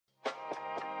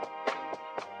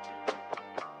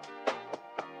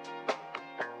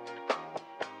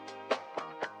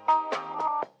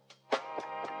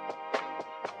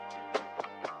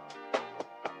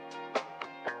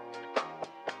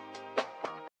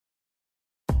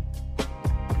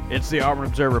It's the Auburn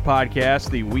Observer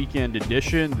Podcast, the weekend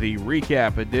edition, the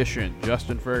recap edition.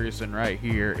 Justin Ferguson right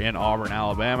here in Auburn,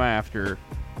 Alabama after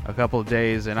a couple of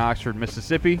days in Oxford,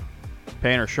 Mississippi.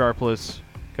 Painter Sharpless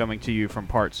coming to you from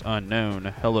parts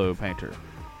unknown. Hello, Painter.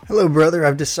 Hello, brother.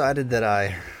 I've decided that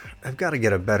I've got to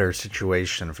get a better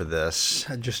situation for this.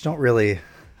 I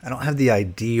don't have the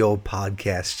ideal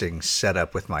podcasting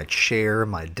setup with my chair,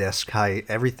 my desk height.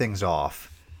 Everything's off.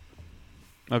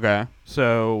 Okay,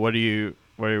 so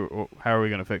how are we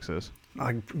going to fix this?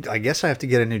 I guess I have to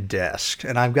get a new desk,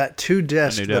 and I've got two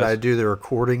desks that I do the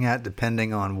recording at,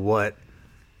 depending on what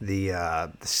the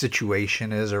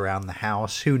situation is around the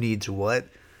house, who needs what.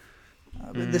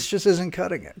 But this just isn't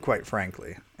cutting it, quite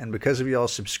frankly. And because of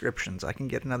y'all's subscriptions, I can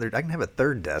have a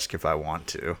third desk if I want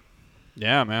to.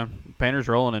 Yeah, man. Painter's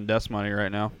rolling in desk money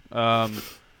right now.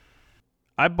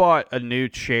 I bought a new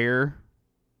chair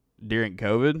during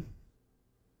COVID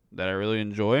that I really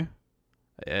enjoy.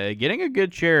 Getting a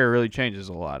good chair really changes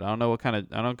a lot. I don't know what kind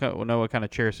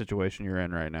of chair situation you're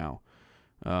in right now.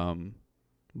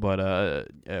 But a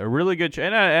really good chair,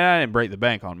 and I didn't break the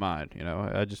bank on mine, you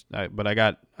know. I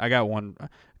got one. I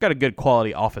got a good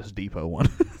quality Office Depot one.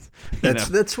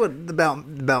 That's what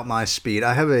about my speed.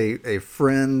 I have a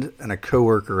friend and a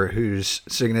coworker whose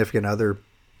significant other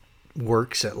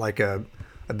works at like a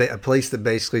place that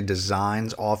basically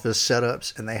designs office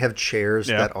setups, and they have chairs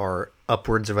that are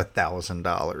upwards of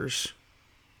 $1,000.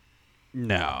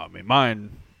 No, I mean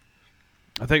mine.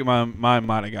 I think mine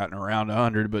might have gotten around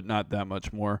 100, but not that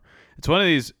much more. It's one of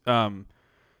these.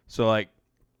 It's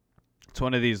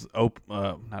one of these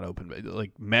not open, but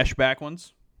like mesh back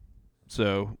ones.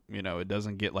 So it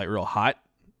doesn't get like real hot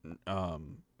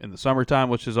in the summertime,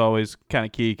 which is always kind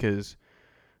of key because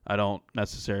I don't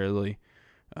necessarily.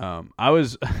 I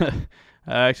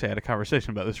actually had a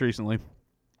conversation about this recently.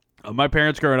 My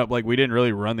parents growing up, like we didn't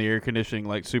really run the air conditioning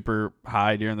like super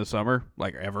high during the summer,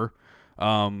 like ever.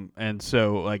 And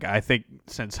so like I think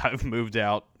since I've moved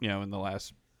out, in the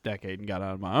last decade and got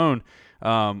out on my own,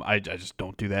 I just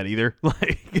don't do that either.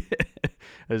 Like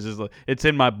it's just like, it's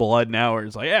in my blood now where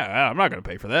it's like, yeah, I'm not going to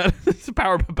pay for that. The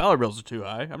power bills are too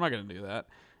high. I'm not going to do that.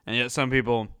 And yet some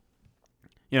people,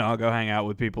 I'll go hang out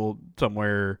with people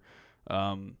somewhere.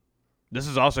 This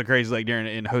is also crazy. Like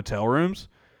in hotel rooms,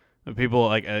 people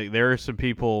like there are some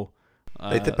people.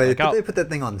 They put that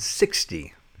thing on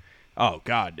 60. Oh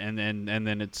God! And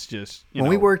then it's just when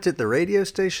we worked at the radio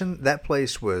station, that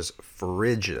place was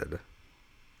frigid.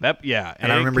 And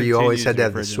I remember you always had to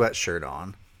have the sweatshirt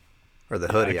on, or the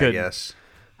hoodie, I guess.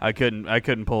 I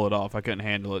couldn't pull it off. I couldn't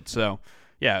handle it. So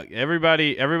yeah,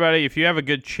 everybody, if you have a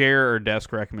good chair or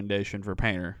desk recommendation for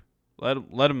Painter, let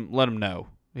him know.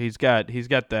 He's got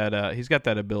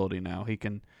that ability now. He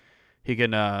can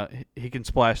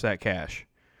splash that cash.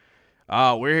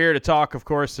 We're here to talk, of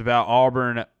course, about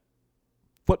Auburn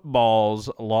football's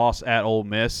loss at Ole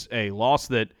Miss, a loss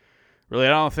that really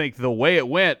I don't think the way it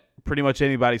went, pretty much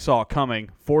anybody saw it coming.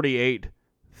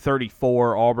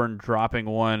 48-34, Auburn dropping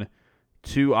one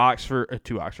to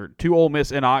Ole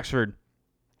Miss in Oxford.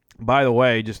 By the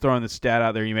way, just throwing the stat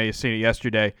out there, you may have seen it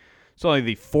yesterday. It's only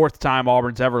the fourth time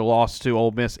Auburn's ever lost to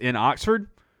Ole Miss in Oxford.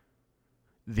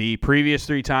 The previous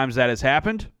three times that has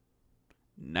happened,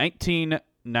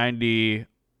 1992,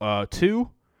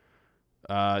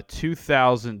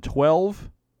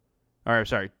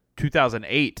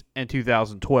 2008 and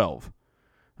 2012.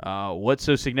 What's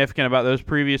so significant about those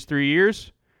previous 3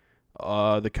 years?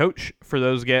 The coach for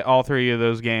all three of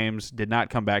those games did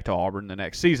not come back to Auburn the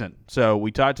next season. So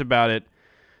we talked about it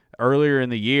earlier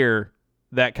in the year.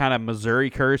 That kind of Missouri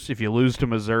curse. If you lose to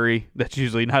Missouri, that's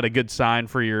usually not a good sign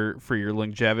for your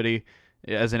longevity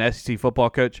as an SEC football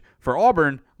coach. For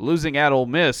Auburn, losing at Ole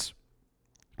Miss,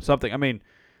 something. I mean,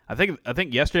 I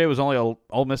think yesterday was only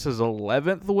Ole Miss's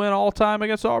 11th win all time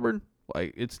against Auburn.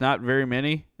 Like it's not very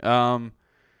many.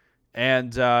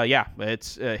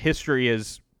 It's history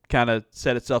has kind of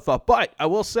set itself up. But I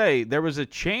will say there was a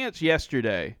chance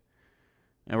yesterday,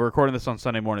 and we're recording this on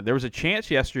Sunday morning. There was a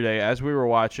chance yesterday as we were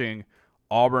watching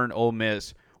Auburn Ole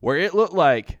Miss where it looked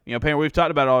like, Payne, we've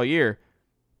talked about it all year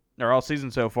or all season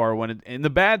so far. When in the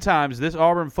bad times, this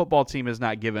Auburn football team has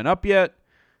not given up yet.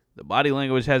 The body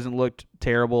language hasn't looked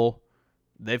terrible.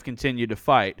 They've continued to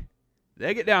fight.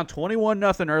 They get down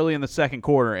 21-0 early in the second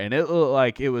quarter, and it looked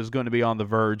like it was going to be on the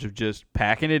verge of just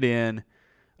packing it in.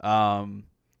 And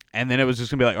then it was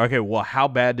just going to be like, okay, well, how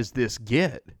bad does this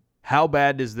get? How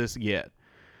bad does this get?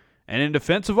 And in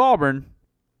defense of Auburn,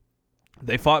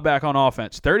 they fought back on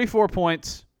offense. 34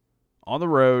 points on the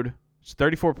road.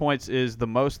 34 points is the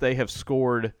most they have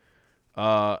scored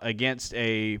against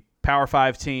a Power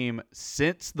 5 team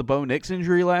since the Bo Nix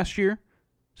injury last year.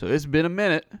 So it's been a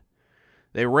minute.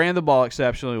 They ran the ball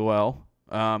exceptionally well,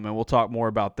 and we'll talk more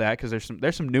about that because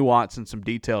there's some nuance and some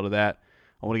detail to that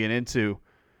I want to get into.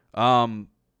 On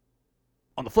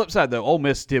the flip side, though, Ole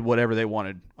Miss did whatever they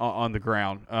wanted on the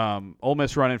ground. Ole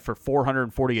Miss running for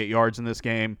 448 yards in this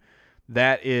game.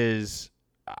 That is,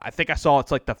 I think I saw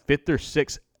it's like the 5th or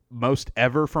 6th most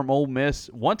ever from Ole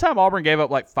Miss. One time Auburn gave up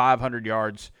like 500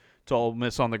 yards to Ole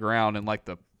Miss on the ground in like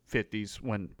the 50s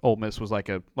when Ole Miss was like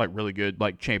a really good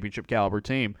like championship caliber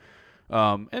team.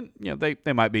 And you know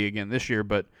they might be again this year,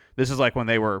 but this is like when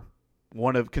they were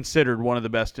considered one of the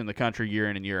best in the country year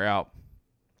in and year out.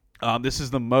 This is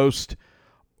the most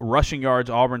rushing yards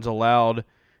Auburn's allowed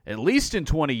at least in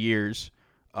 20 years.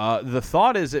 The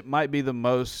thought is it might be the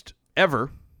most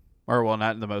ever, or well,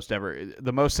 not the most ever,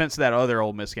 the most since that other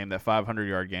Ole Miss game, that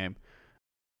 500-yard game.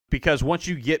 Because once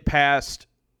you get past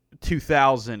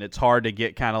 2000, it's hard to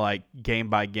get kind of like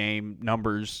game-by-game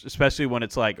numbers, especially when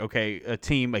it's like, okay, a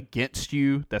team against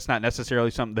you. That's not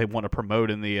necessarily something they want to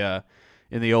promote in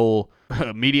the old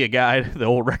media guide, the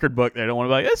old record book. They don't want to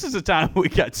be like, this is a time we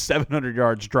got 700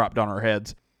 yards dropped on our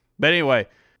heads. But anyway,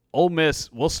 Ole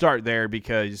Miss, we'll start there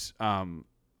because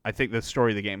I think the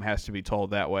story of the game has to be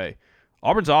told that way.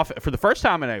 Auburn's offense, for the first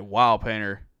time in a while,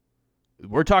 Painter,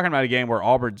 we're talking about a game where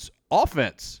Auburn's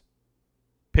offense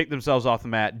picked themselves off the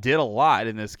mat, did a lot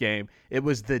in this game. It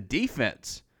was the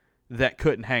defense that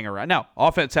couldn't hang around. Now,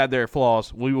 offense had their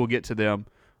flaws. We will get to them,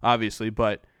 obviously,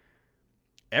 but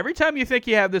every time you think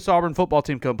you have this Auburn football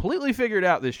team completely figured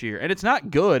out this year, and it's not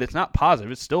good, it's not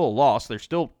positive, it's still a loss. They're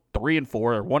still 3-4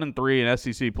 or 1-3 in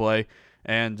SEC play,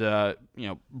 and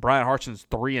Brian Harsin's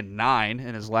 3-9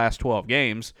 in his last 12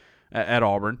 games at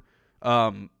Auburn.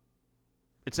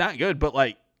 It's not good, but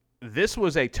like this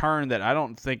was a turn that I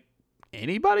don't think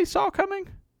anybody saw coming.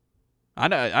 I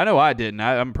know I didn't.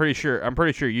 I'm pretty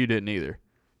sure you didn't either.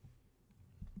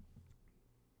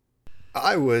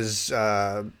 I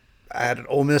had an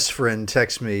Ole Miss friend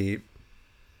text me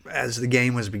as the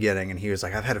game was beginning, and he was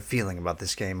like, I've had a feeling about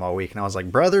this game all week. And I was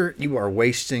like, brother, you are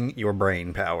wasting your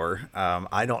brain power.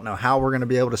 I don't know how we're going to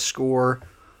be able to score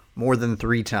more than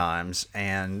 3 times.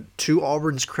 And to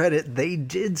Auburn's credit, they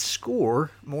did score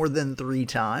more than 3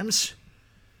 times.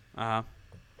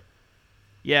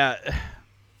 Yeah,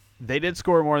 they did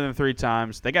score more than 3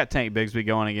 times. They got Tank Bigsby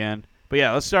going again. But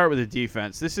yeah, let's start with the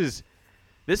defense. This is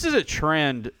a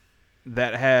trend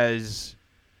that has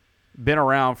been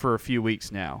around for a few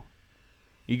weeks now.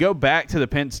 You go back to the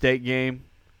Penn State game,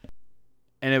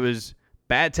 and it was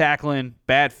bad tackling,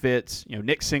 bad fits.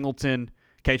 Nick Singleton,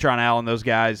 Katron Allen, those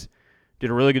guys did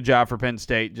a really good job for Penn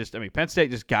State. Penn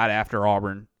State just got after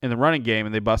Auburn in the running game,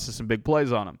 and they busted some big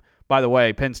plays on them. By the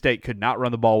way, Penn State could not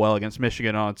run the ball well against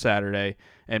Michigan on Saturday,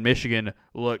 and Michigan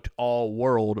looked all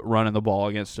world running the ball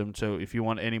against them. So if you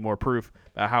want any more proof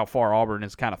about how far Auburn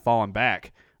has kind of fallen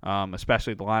back,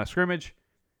 especially at the line of scrimmage,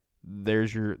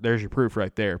 there's your proof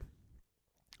right there.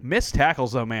 Missed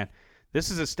tackles, though, man. This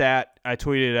is a stat I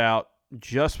tweeted out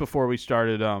just before we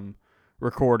started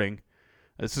recording.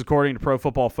 This is according to Pro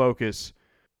Football Focus.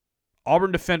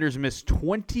 Auburn defenders missed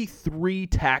 23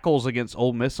 tackles against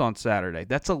Ole Miss on Saturday.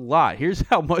 That's a lot. Here's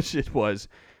how much it was.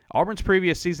 Auburn's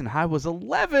previous season high was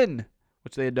 11,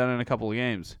 which they had done in a couple of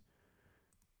games.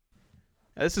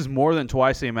 This is more than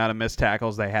twice the amount of missed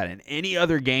tackles they had in any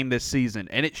other game this season,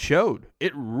 and it showed.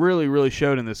 It really, really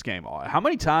showed in this game. How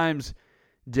many times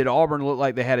did Auburn look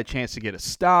like they had a chance to get a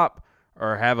stop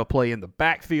or have a play in the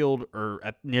backfield or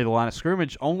near the line of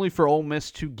scrimmage, only for Ole Miss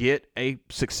to get a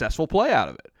successful play out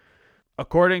of it?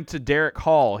 According to Derek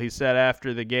Hall, he said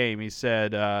after the game, he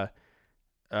said,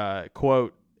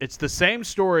 quote, "It's the same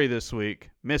story this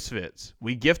week, misfits.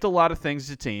 We gift a lot of things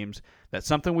to teams. That's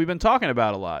something we've been talking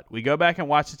about a lot. We go back and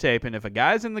watch the tape, and if a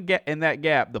guy's in that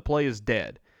gap, the play is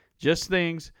dead. Just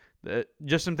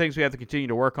some things we have to continue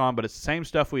to work on, but it's the same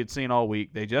stuff we had seen all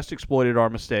week. They just exploited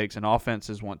our mistakes, and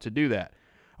offenses want to do that."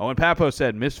 Owen Papo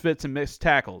said, "Misfits and missed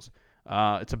tackles.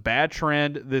 It's a bad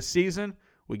trend this season.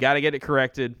 We got to get it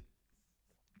corrected."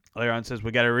 Later on says,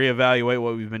 we got to reevaluate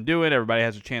what we've been doing. Everybody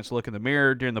has a chance to look in the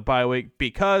mirror during the bye week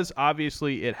because,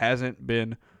 obviously, it hasn't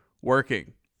been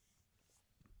working.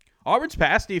 Auburn's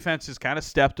pass defense has kind of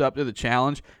stepped up to the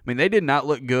challenge. They did not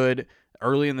look good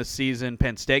early in the season.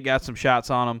 Penn State got some shots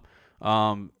on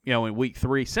them, in week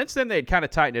 3. Since then, they'd kind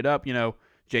of tightened it up.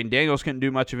 Jaden Daniels couldn't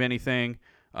do much of anything.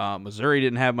 Missouri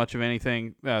didn't have much of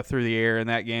anything through the air in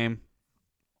that game.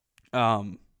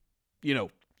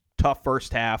 Tough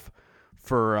first half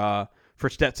for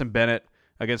Stetson Bennett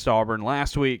against Auburn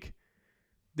last week.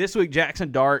 This week,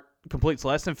 Jackson Dart completes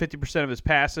less than 50% of his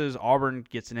passes. Auburn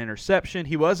gets an interception.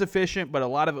 He was efficient, but a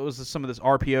lot of it was some of this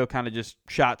RPO kind of just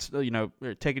shots,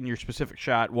 taking your specific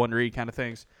shot, one read kind of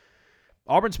things.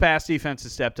 Auburn's pass defense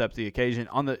has stepped up to the occasion.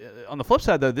 On the flip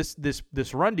side, though,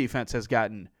 this run defense has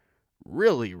gotten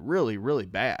really, really, really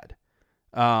bad.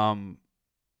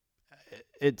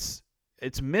 It's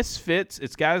misfits.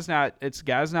 It's guys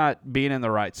not being in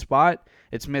the right spot.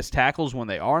 It's missed tackles when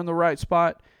they are in the right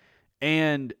spot.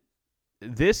 And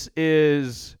this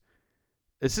is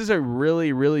a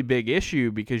really, really big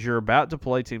issue because you're about to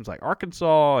play teams like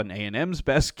Arkansas, and A&M's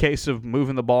best case of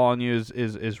moving the ball on you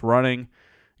is running.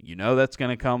 That's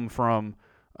going to come from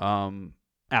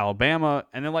Alabama,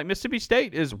 and then like Mississippi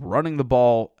State is running the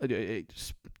ball.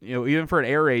 Even for an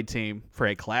air raid team, for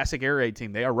a classic air raid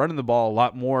team, they are running the ball a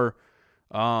lot more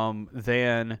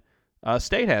than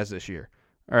State has this year,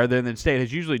 or than State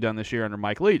has usually done this year under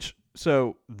Mike Leach.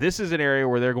 So this is an area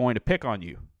where they're going to pick on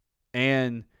you.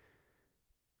 And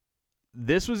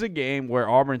this was a game where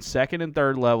Auburn's second and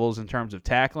third levels in terms of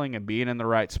tackling and being in the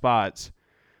right spots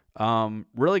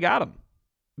really got them.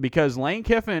 Because Lane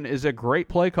Kiffin is a great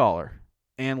play caller.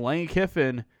 And Lane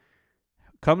Kiffin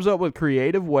comes up with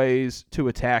creative ways to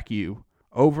attack you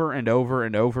over and over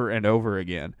and over and over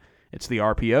again. It's the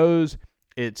RPOs.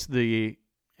 It's they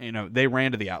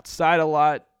ran to the outside a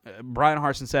lot. Brian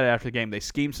Harsin said it after the game. They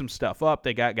schemed some stuff up.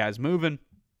 They got guys moving.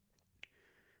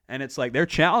 And it's like they're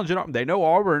challenging them. They know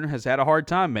Auburn has had a hard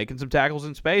time making some tackles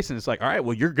in space. And it's like, all right,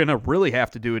 well, you're going to really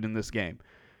have to do it in this game.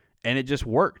 And it just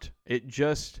worked. It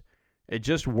just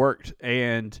worked.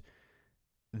 And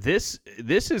this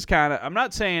is kind of, I'm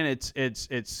not saying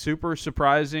it's super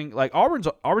surprising. Like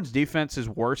Auburn's defense is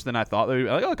worse than I thought they would.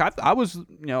 Like, look, I was,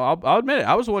 I'll admit it.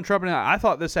 I was the one trumpeting. I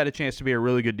thought this had a chance to be a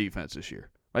really good defense this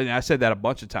year. I said that a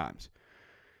bunch of times.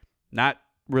 Not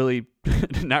really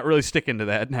sticking to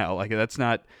that now. Like it's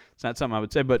not something I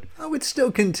would say, but I would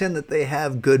still contend that they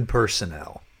have good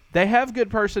personnel. They have good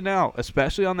personnel,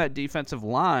 especially on that defensive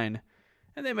line,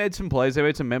 and they made some plays. They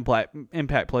made some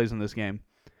impact plays in this game.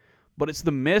 But it's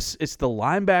the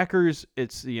linebackers.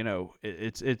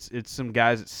 It's some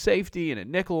guys at safety and at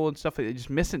nickel and stuff. Just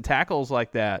missing tackles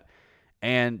like that.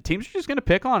 And teams are just going to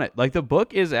pick on it. Like the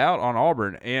book is out on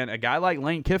Auburn, and a guy like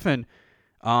Lane Kiffin,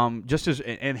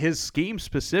 and his scheme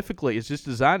specifically is just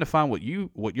designed to find what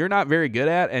you're not very good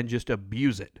at and just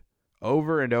abuse it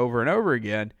over and over and over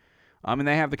again. And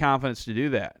they have the confidence to do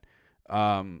that.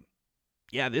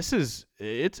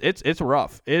 It's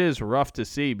rough. It is rough to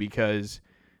see because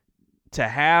to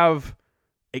have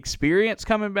experience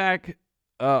coming back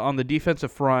on the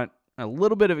defensive front. A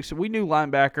little bit of we knew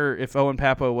linebacker, if Owen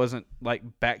Pappoe wasn't like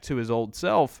back to his old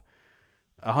self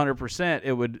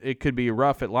 100%, it could be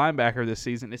rough at linebacker this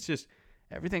season. It's just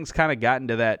everything's kind of gotten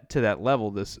to that level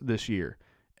this year.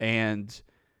 And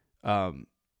tightening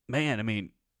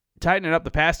up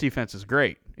the pass defense is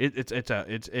great.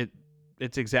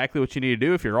 It's exactly what you need to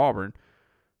do if you're Auburn.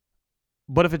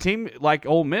 But if a team like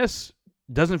Ole Miss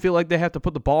doesn't feel like they have to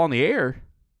put the ball in the air,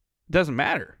 it doesn't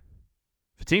matter.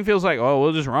 If a team feels like, oh,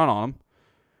 we'll just run on them,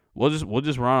 we'll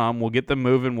just run on them. We'll get them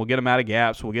moving. We'll get them out of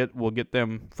gaps. We'll get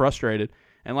them frustrated.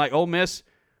 And like Ole Miss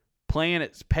playing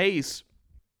its pace,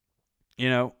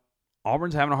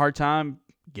 Auburn's having a hard time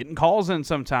getting calls in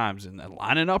sometimes and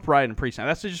lining up right in pre-snap.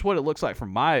 That's just what it looks like from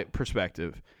my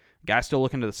perspective. Guys still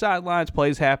looking to the sidelines,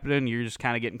 plays happening. You're just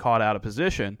kind of getting caught out of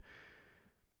position.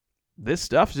 This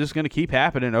stuff is just going to keep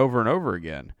happening over and over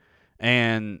again,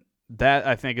 and that,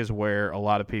 I think, is where a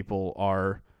lot of people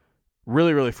are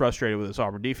really, really frustrated with this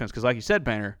Auburn defense because, like you said,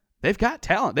 Banner, they've got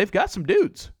talent. They've got some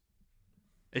dudes.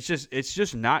 It's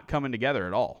just not coming together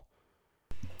at all.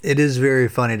 It is very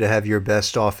funny to have your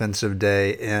best offensive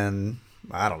day in,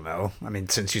 I don't know,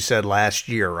 since you said last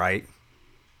year, right?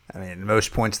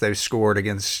 Most points they've scored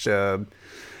against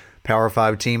Power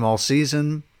 5 team all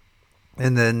season,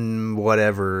 and then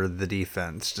whatever the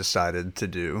defense decided to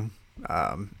do.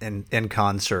 In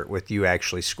concert with you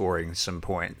actually scoring some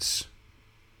points.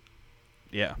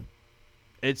 Yeah.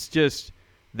 It's just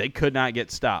they could not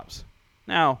get stops.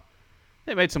 Now,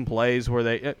 they made some plays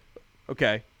where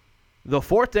the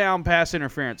fourth down pass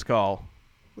interference call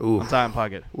on time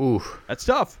pocket. That's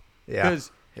tough. Yeah.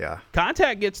 Because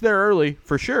contact gets there early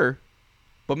for sure.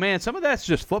 But, man, some of that's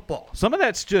just football. Some of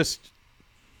that's just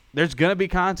there's going to be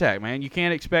contact, man. You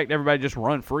can't expect everybody to just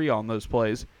run free on those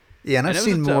plays. Yeah, and I've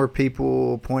seen more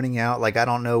people pointing out, I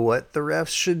don't know what the refs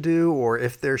should do or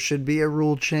if there should be a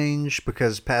rule change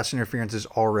because pass interference is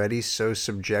already so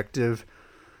subjective.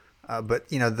 But,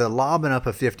 the lobbing up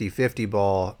a 50-50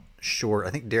 ball short,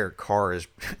 I think Derek Carr is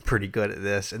pretty good at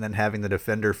this, and then having the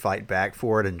defender fight back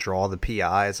for it and draw the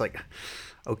PI, it's like,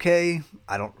 okay,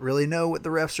 I don't really know what the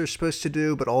refs are supposed to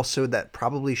do, but also that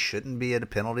probably shouldn't be a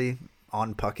penalty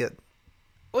on Puckett.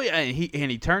 Well, yeah, and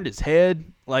he turned his head,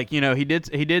 like, he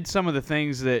did some of the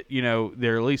things that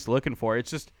they're at least looking for. It's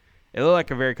just it looked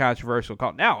like a very controversial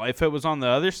call. Now, if it was on the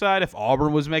other side, if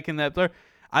Auburn was making that play,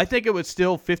 I think it was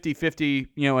still 50-50,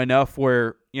 enough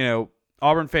where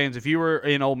Auburn fans, if you were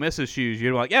in Ole Miss's shoes,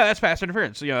 you'd be like, yeah, that's pass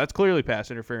interference. So, that's clearly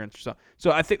pass interference or something.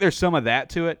 So I think there's some of that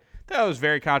to it. That was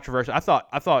very controversial. I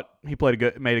thought he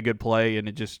made a good play, and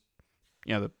it just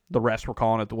the rest were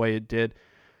calling it the way it did.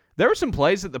 There were some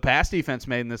plays that the pass defense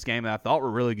made in this game that I thought were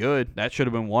really good. That should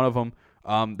have been one of them.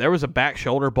 There was a back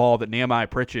shoulder ball that Nehemiah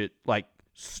Pritchett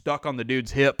stuck on the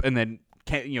dude's hip and then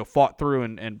fought through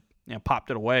and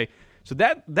popped it away. So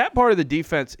that part of the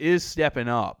defense is stepping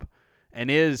up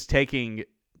and is taking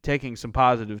some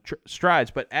positive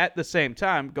strides. But at the same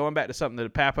time, going back to something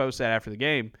that Papo said after the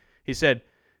game, he said,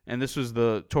 and this was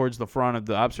towards the front of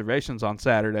the observations on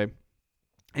Saturday,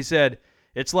 he said,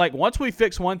 it's like once we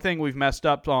fix one thing we've messed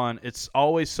up on, it's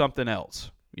always something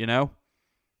else, And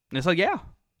it's like,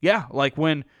 yeah. Like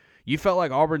when you felt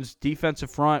like Auburn's defensive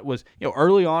front was,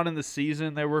 early on in the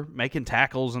season, they were making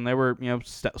tackles and they were,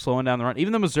 slowing down the run.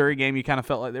 Even the Missouri game, you kind of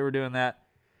felt like they were doing that.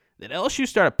 Then LSU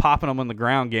started popping them on the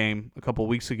ground game a couple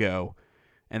weeks ago,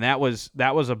 and that was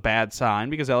a bad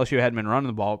sign because LSU hadn't been running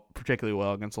the ball particularly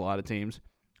well against a lot of teams.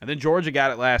 And then Georgia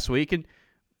got it last week, and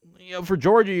for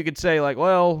Georgia, you could say like,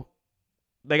 well,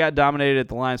 they got dominated at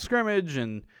the line of scrimmage,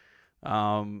 and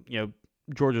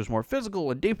Georgia was more physical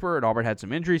and deeper, and Auburn had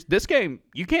some injuries. This game,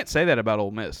 you can't say that about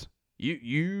Ole Miss.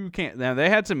 You can't. Now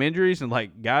they had some injuries, and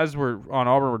guys were on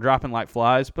Auburn were dropping like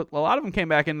flies, but a lot of them came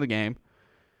back into the game.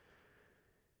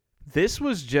 This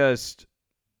was just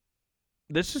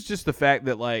the fact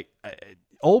that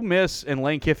Ole Miss and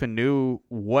Lane Kiffin knew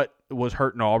what was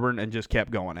hurting Auburn and just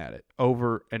kept going at it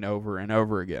over and over and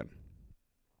over again.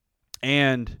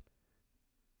 And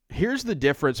here's the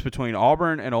difference between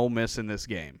Auburn and Ole Miss in this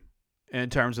game in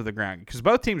terms of the ground, because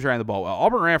both teams ran the ball well.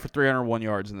 Auburn ran for 301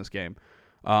 yards in this game.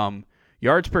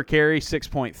 Yards per carry,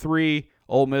 6.3.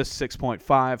 Ole Miss,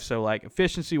 6.5. So,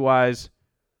 efficiency-wise,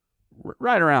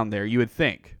 right around there, you would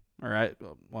think. All right?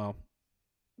 Well,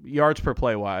 yards per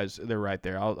play-wise, they're right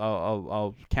there.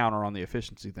 I'll counter on the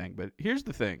efficiency thing. But here's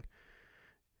the thing.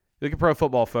 Look at Pro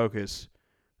Football Focus,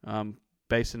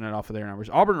 basing it off of their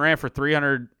numbers. Auburn ran for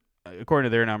 300,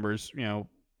 according to their numbers.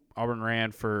 Auburn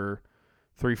ran for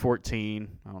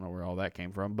 314. I don't know where all that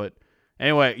came from. But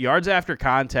anyway, yards after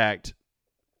contact,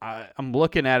 I'm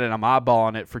looking at it. I'm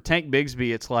eyeballing it. For Tank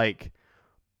Bigsby, it's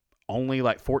only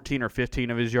 14 or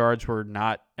 15 of his yards were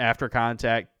not after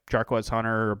contact. Jarquez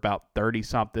Hunter, about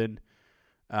 30-something.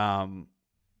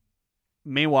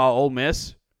 Meanwhile, Ole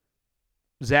Miss,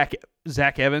 Zach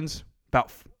Evans,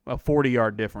 about a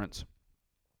 40-yard difference.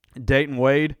 Dayton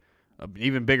Wade, an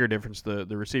even bigger difference. The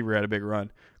receiver had a big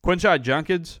run. Quinshad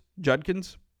Judkins,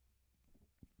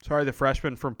 the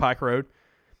freshman from Pike Road,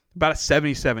 about a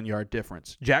 77-yard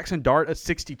difference. Jackson Dart, a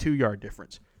 62-yard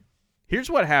difference. Here's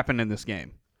what happened in this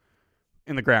game,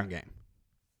 in the ground game.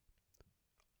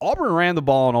 Auburn ran the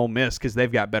ball on Ole Miss because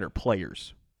they've got better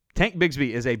players. Tank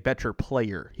Bigsby is a better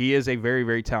player. He is a very,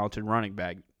 very talented running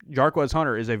back. Jarquez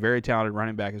Hunter is a very talented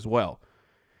running back as well.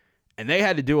 And they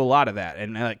had to do a lot of that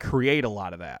and create a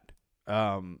lot of that.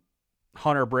 Tank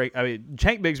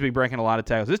Bigsby breaking a lot of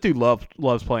tackles. This dude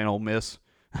loves playing Ole Miss.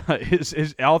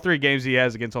 His all three games he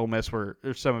has against Ole Miss were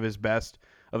some of his best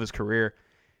of his career.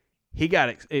 He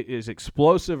is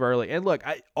explosive early. And look,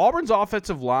 Auburn's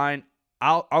offensive line,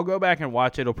 I'll go back and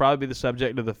watch it. It'll probably be the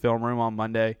subject of the film room on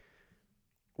Monday.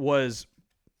 Was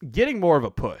getting more of a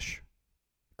push,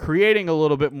 creating a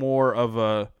little bit more of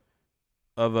a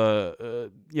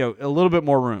little bit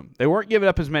more room. They weren't giving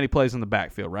up as many plays in the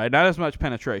backfield, right? Not as much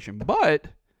penetration,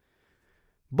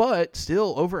 but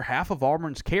still over half of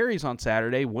Auburn's carries on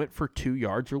Saturday went for 2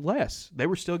 yards or less. They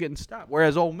were still getting stopped,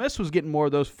 whereas Ole Miss was getting more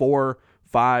of those 4,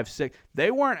 5, 6. They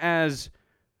weren't as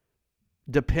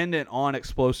dependent on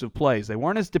explosive plays. They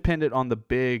weren't as dependent on the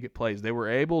big plays. They were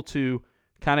able to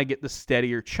kind of get the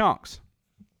steadier chunks.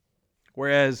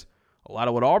 Whereas a lot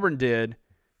of what Auburn did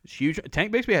is huge.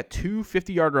 Tank Bigsby had 2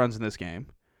 50-yard runs in this game.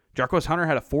 Jarquez Hunter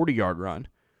had a 40-yard run.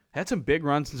 Had some big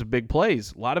runs and some big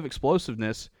plays. A lot of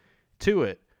explosiveness to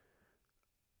it.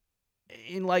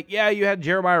 And you had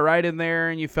Jeremiah Wright in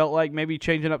there, and you felt like maybe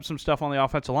changing up some stuff on the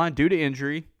offensive line due to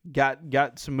injury.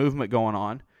 Got some movement going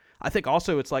on. I think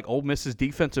also it's like Ole Miss's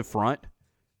defensive front.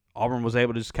 Auburn was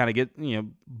able to just kind of get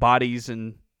bodies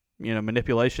and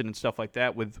manipulation and stuff like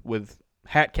that with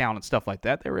hat count and stuff like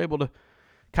that. They were able to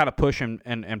kind of push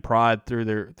and prod through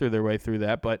their way through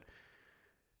that. But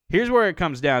here's where it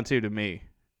comes down to me.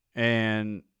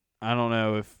 And I don't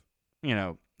know if,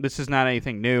 this is not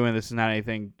anything new and this is not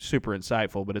anything super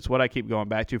insightful, but it's what I keep going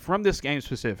back to from this game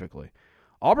specifically.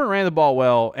 Auburn ran the ball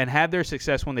well and had their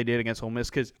success when they did against Ole Miss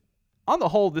because, on the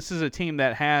whole, this is a team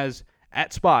that has,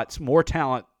 at spots, more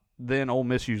talent than Ole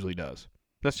Miss usually does.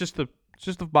 That's just the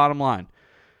bottom line.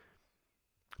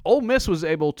 Ole Miss was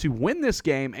able to win this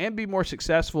game and be more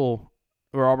successful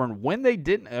for Auburn when they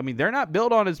didn't. I mean, they're not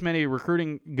built on as many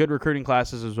good recruiting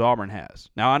classes as Auburn has.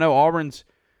 Now, I know Auburn's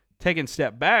taken a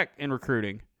step back in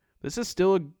recruiting. This is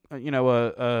still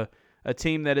a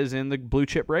team that is in the blue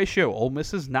chip ratio. Ole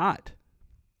Miss is not.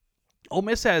 Ole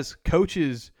Miss has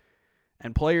coaches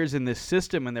and players in this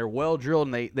system, and they're well drilled,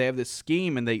 and they have this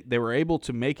scheme, and they were able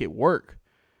to make it work.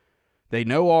 They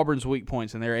know Auburn's weak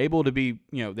points, and they're able to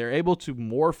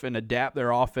morph and adapt their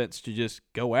offense to just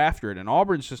go after it. And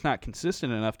Auburn's just not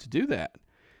consistent enough to do that.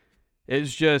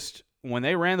 It's just when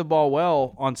they ran the ball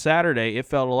well on Saturday, it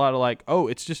felt a lot of like, oh,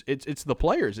 it's the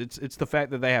players. It's the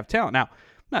fact that they have talent. Now, I'm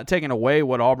not taking away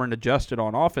what Auburn adjusted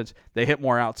on offense. They hit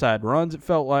more outside runs, it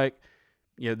felt like.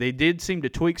 They did seem to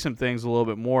tweak some things a little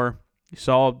bit more. You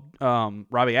saw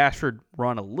Robbie Ashford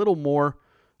run a little more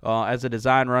as a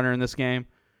design runner in this game.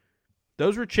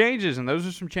 Those were changes, and those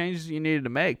are some changes you needed to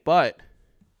make. But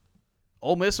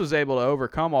Ole Miss was able to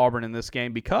overcome Auburn in this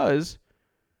game because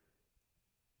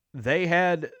they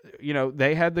had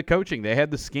the coaching, they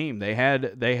had the scheme, they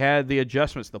had the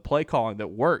adjustments, the play calling that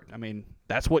worked. I mean,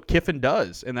 that's what Kiffin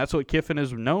does, and that's what Kiffin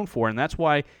is known for, and that's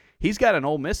why he's got an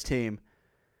Ole Miss team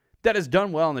that has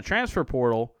done well in the transfer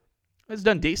portal, has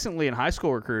done decently in high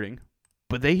school recruiting,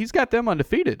 but he's got them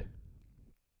undefeated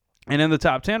and in the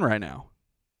top 10 right now.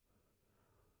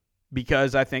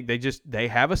 Because I think they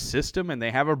have a system and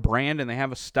they have a brand and they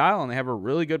have a style and they have a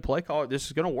really good play caller. This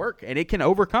is going to work, and it can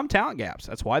overcome talent gaps.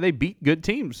 That's why they beat good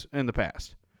teams in the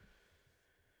past.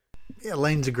 Yeah,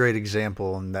 Lane's a great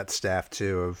example, and that staff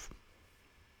too, of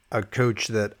a coach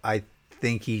that I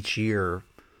think each year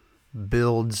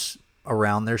builds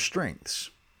around their strengths.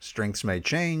 Strengths may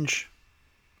change,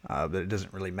 but it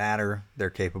doesn't really matter. They're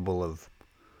capable of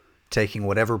taking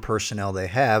whatever personnel they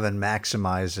have and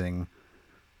maximizing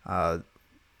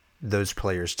those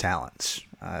players' talents,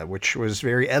 which was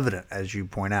very evident, as you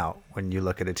point out, when you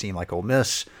look at a team like Ole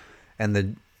Miss and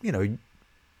the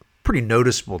pretty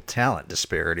noticeable talent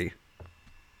disparity.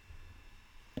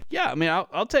 Yeah, I mean,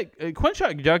 I'll take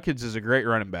Quinshot Judkins is a great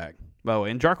running back, by the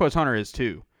way, and Jarquez Hunter is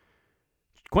too.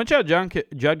 Quinshot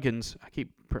Judkins, I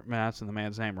keep pronouncing the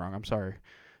man's name wrong, I'm sorry.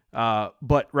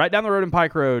 But right down the road in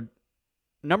Pike Road,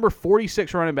 number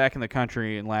 46 running back in the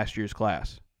country in last year's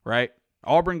class, right?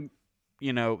 Auburn,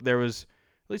 there was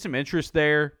at least some interest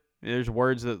there. There's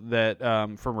words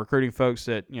that from recruiting folks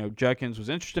that, Judkins was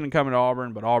interested in coming to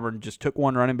Auburn, but Auburn just took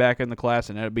one running back in the class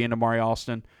and ended up being Amari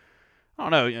Alston. I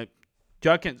don't know.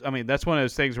 Judkins, I mean, that's one of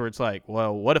those things where it's like,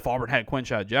 well, what if Auburn had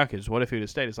Quinshot Judkins? What if he'd have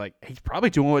stayed? It's like, he's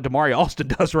probably doing what Damari Alston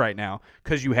does right now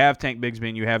because you have Tank Bigsby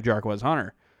and you have Jarquez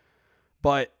Hunter.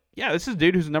 But, yeah, this is a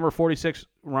dude who's number 46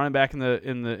 running back in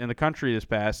the country this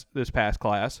past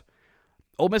class.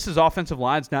 Ole Miss's offensive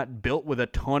line's not built with a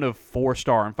ton of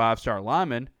 4-star and 5-star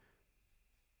linemen.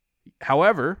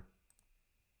 However,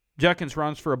 Judkins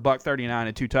runs for $139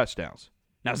 and 2 touchdowns.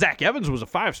 Now, Zach Evans was a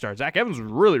 5-star. Zach Evans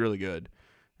was really, really good.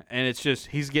 And it's just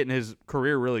he's getting his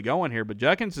career really going here. But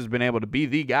Judkins has been able to be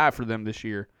the guy for them this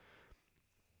year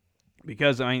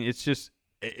because, I mean, it's just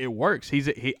it works. He's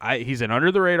an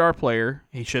under-the-radar player.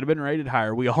 He should have been rated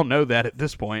higher. We all know that at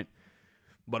this point.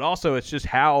 But also, it's just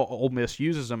how Ole Miss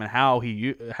uses him and how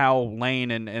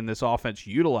Lane and this offense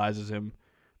utilizes him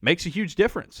makes a huge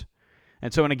difference.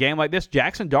 And so in a game like this,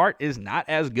 Jackson Dart is not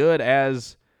as good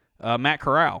as Matt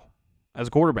Corral as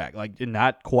a quarterback. Like,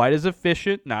 not quite as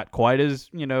efficient, not quite as,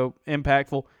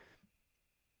 impactful.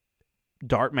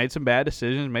 Dart made some bad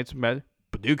decisions,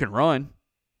 but dude can run.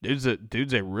 Dude's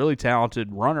a really talented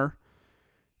runner.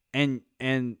 And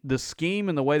the scheme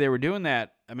and the way they were doing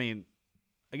that, I mean,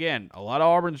 again, a lot of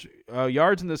Auburn's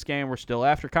yards in this game were still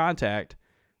after contact.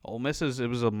 Ole Miss's, it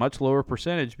was a much lower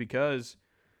percentage because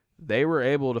they were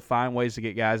able to find ways to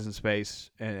get guys in space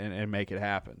and make it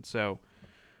happen. So,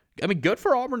 I mean, good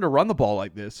for Auburn to run the ball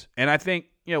like this. And I think,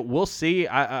 we'll see.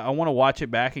 I want to watch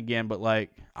it back again, but,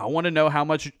 I want to know how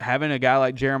much having a guy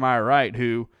like Jeremiah Wright,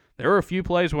 who there were a few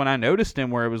plays when I noticed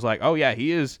him where it was like, oh, yeah,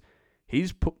 he's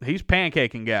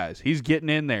pancaking guys. He's getting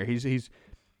in there. He's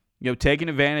taking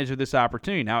advantage of this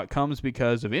opportunity. Now, it comes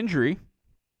because of injury.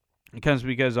 It comes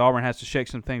because Auburn has to shake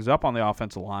some things up on the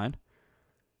offensive line.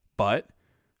 But,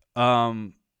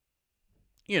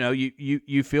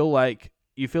 you feel like,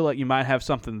 you feel like you might have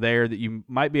something there that you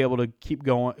might be able to keep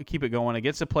it going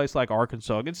against a place like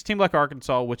Arkansas, against a team like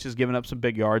Arkansas, which has given up some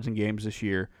big yards in games this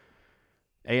year.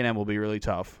 A&M will be really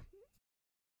tough.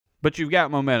 But you've got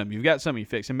momentum. You've got something you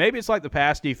fix. And maybe it's like the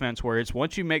pass defense where it's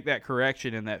once you make that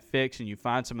correction and that fix and you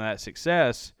find some of that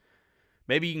success,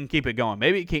 maybe you can keep it going.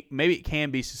 Maybe it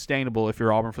can be sustainable if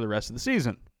you're Auburn for the rest of the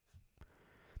season.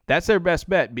 That's their best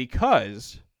bet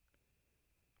because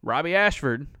Robbie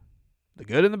Ashford, the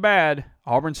good and the bad,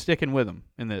 Auburn's sticking with him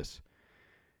in this.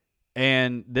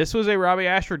 And this was a Robbie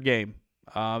Ashford game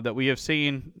that we have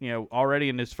seen, already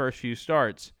in his first few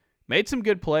starts. Made some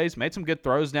good plays, made some good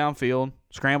throws downfield.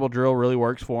 Scramble drill really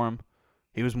works for him.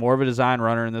 He was more of a design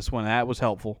runner in this one. That was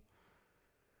helpful.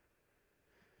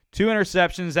 2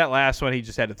 interceptions. That last one, he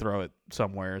just had to throw it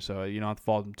somewhere, so you don't have to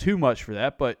fault him too much for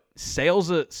that. But sails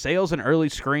an early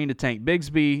screen to Tank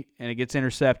Bigsby, and it gets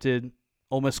intercepted.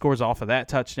 Ole Miss scores off of that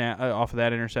touchdown, off of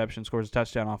that interception, scores a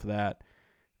touchdown off of that.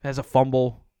 Has a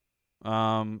fumble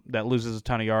that loses a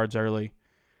ton of yards early.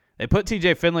 They put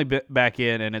TJ Finley back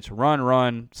in, and it's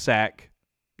run, sack,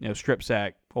 strip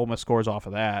sack. Ole Miss scores off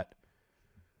of that.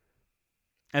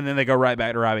 And then they go right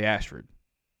back to Robbie Ashford.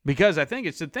 Because I think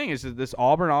it's the thing is that this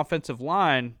Auburn offensive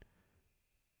line,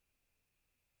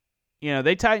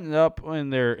 they tightened up in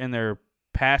their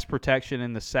pass protection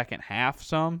in the second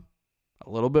half a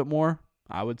little bit more,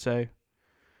 I would say.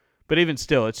 But even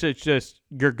still, it's just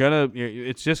gonna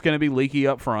be leaky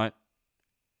up front.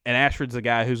 And Ashford's the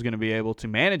guy who's going to be able to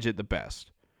manage it the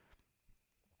best.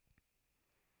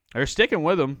 They're sticking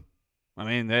with him. I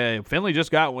mean,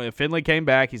 Finley came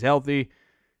back. He's healthy.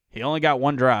 He only got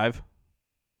one drive.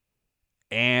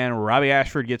 And Robbie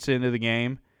Ashford gets into the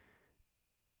game.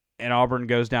 And Auburn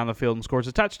goes down the field and scores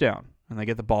a touchdown. And they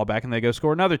get the ball back and they go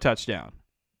score another touchdown.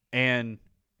 And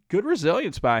good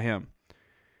resilience by him.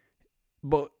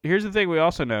 But here's the thing we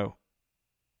also know.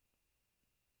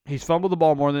 He's fumbled the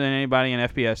ball more than anybody in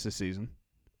FBS this season.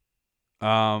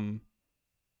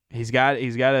 He's got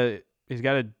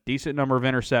a decent number of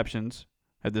interceptions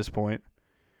at this point.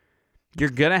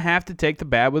 You're gonna have to take the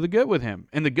bad with the good with him,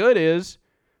 and the good is,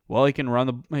 well, he can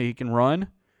run,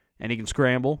 and he can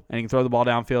scramble, and he can throw the ball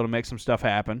downfield and make some stuff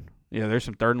happen. There's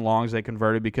some 3rd and longs they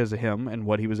converted because of him and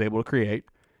what he was able to create,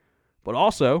 but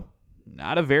also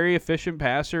not a very efficient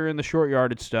passer in the short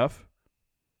yardage stuff.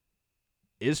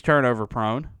 Is turnover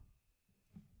prone,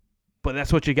 but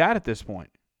that's what you got at this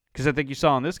point. Because I think you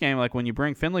saw in this game, like when you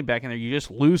bring Finley back in there, you just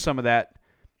lose some of that.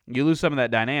 You lose some of that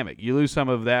dynamic. You lose some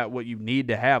of that what you need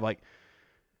to have. Like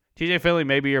TJ Finley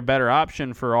may be your better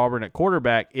option for Auburn at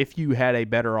quarterback if you had a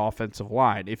better offensive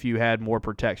line, if you had more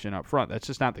protection up front. That's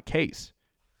just not the case.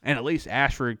 And at least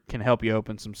Ashford can help you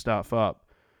open some stuff up.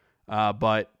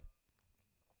 But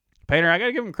Painter, I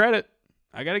gotta give him credit.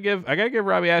 I gotta give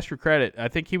Robbie Ashford credit. I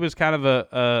think he was kind of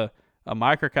a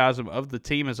microcosm of the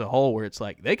team as a whole, where it's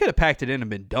like they could have packed it in and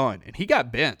been done, and he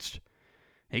got benched.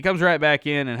 He comes right back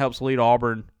in and helps lead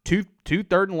Auburn. Two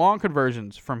 3rd and long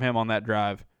conversions from him on that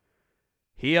drive.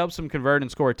 He helps them convert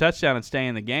and score a touchdown and stay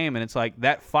in the game, and it's like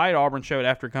that fight Auburn showed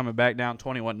after coming back down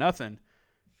 21-0.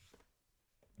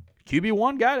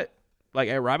 QB1 got it. Like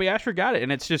Robbie Ashford got it,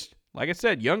 and it's just like I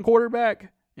said, young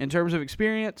quarterback in terms of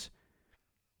experience.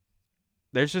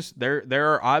 There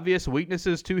are obvious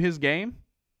weaknesses to his game,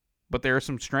 but there are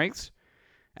some strengths.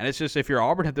 And it's just, if you're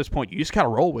Auburn at this point, you just got to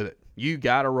roll with it. You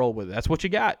got to roll with it. That's what you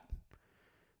got.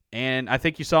 And I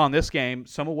think you saw in this game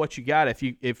some of what you got. If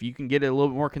you can get it a little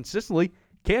bit more consistently,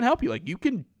 can help you. Like you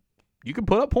can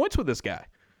put up points with this guy.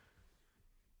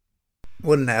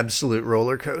 What an absolute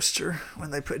roller coaster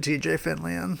when they put TJ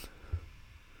Finley in.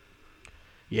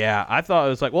 Yeah, I thought it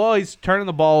was like, well, he's turning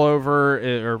the ball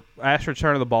over, or Ashford's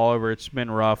turning the ball over. It's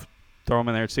been rough. Throw him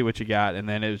in there and see what you got. And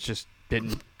then it was just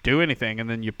didn't do anything, and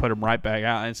then you put him right back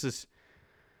out. And it's just,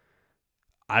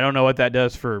 I don't know what that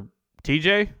does for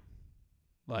TJ.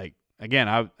 Like, again,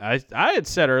 I had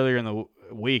said earlier in the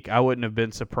week I wouldn't have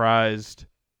been surprised.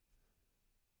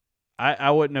 I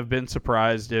wouldn't have been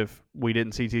surprised if we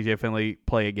didn't see TJ Finley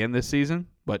play again this season.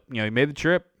 But, he made the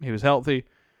trip. He was healthy.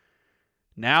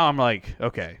 Now I'm like,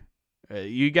 okay,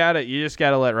 you just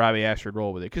gotta let Robbie Ashford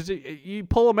roll with it, because you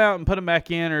pull him out and put him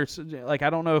back in, or like I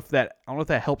don't know if that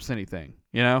helps anything.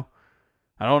 I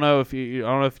don't know if you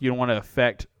don't want to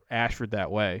affect Ashford that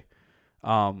way.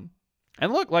 And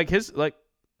look, like his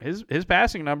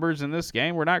passing numbers in this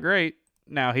game were not great.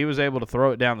 Now he was able to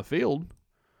throw it down the field.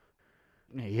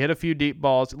 He hit a few deep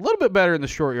balls, a little bit better in the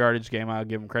short yardage game. I'll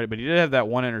give him credit, but he did have that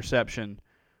one interception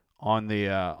on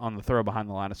the throw behind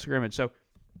the line of scrimmage. So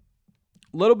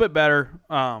a little bit better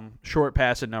short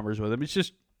passing numbers with him. It's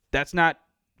just that's not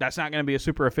going to be a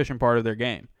super efficient part of their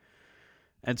game.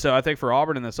 And so I think for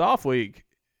Auburn in this off week,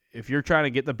 if you're trying to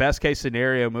get the best case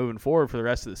scenario moving forward for the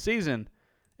rest of the season,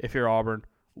 if you're Auburn,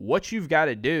 what you've got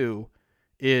to do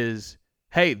is,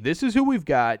 hey, this is who we've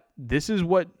got. This is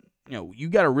what, you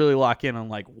got to really lock in on,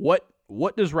 like, what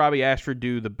does Robbie Ashford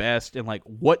do the best, and, like,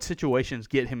 what situations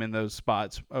get him in those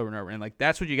spots over and over. And, like,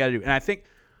 that's what you got to do. And I think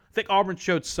Auburn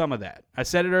showed some of that. I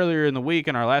said it earlier in the week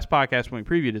in our last podcast when we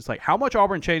previewed. It's like how much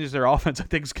Auburn changes their offense, I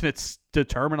think, is going to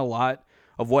determine a lot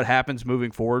of what happens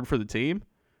moving forward for the team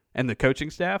and the coaching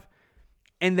staff.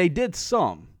 And they did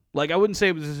some. Like, I wouldn't say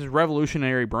it was this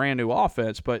revolutionary brand new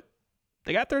offense, but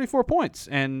they got 34 points.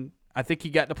 And I think he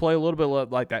got to play a little bit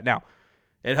like that. Now,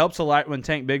 it helps a lot when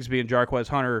Tank Bigsby and Jarquez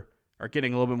Hunter are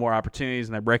getting a little bit more opportunities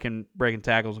and they're breaking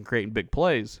tackles and creating big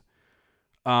plays.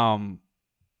 But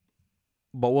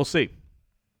we'll see.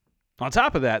 On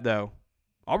top of that, though,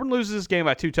 Auburn loses this game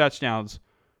by 2 touchdowns.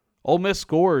 Ole Miss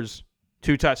scores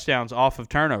 2 touchdowns off of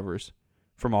turnovers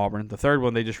from Auburn. The third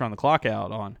one they just run the clock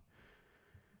out on.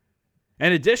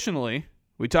 And additionally,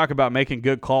 we talk about making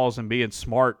good calls and being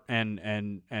smart and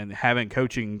having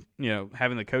coaching,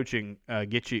 having the coaching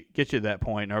get you to that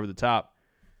point over the top.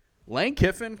 Lane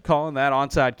Kiffin calling that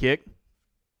onside kick,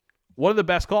 one of the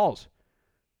best calls.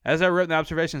 As I wrote in the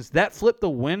observations, that flipped the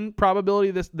win probability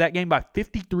of that game by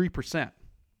 53%.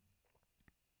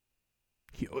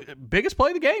 Biggest play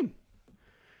of the game.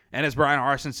 And as Brian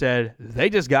Harsin said,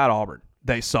 they just got Auburn.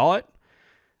 They saw it.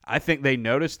 I think they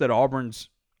noticed that Auburn's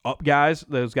up guys,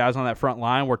 those guys on that front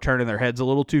line, were turning their heads a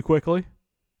little too quickly,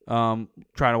 trying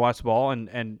to watch the ball.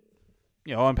 And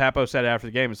Papo said after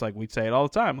the game, it's like we'd say it all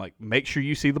the time, like, make sure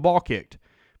you see the ball kicked.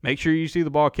 Make sure you see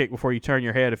the ball kicked before you turn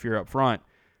your head if you're up front.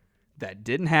 That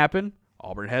didn't happen.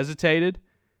 Auburn hesitated,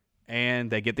 and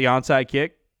they get the onside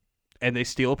kick, and they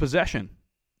steal a possession.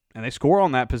 And they score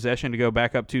on that possession to go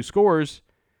back up 2 scores,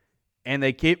 and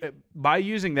by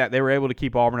using that, they were able to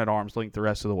keep Auburn at arm's length the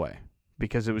rest of the way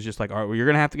because it was just like, all right, well, you're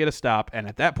going to have to get a stop, and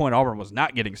at that point, Auburn was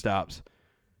not getting stops.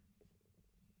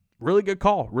 Really good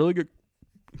call.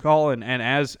 And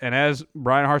as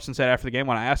Brian Harsin said after the game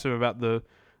when I asked him about the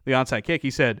onside kick,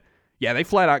 he said, yeah, they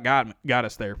flat out got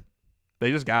us there.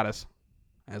 They just got us.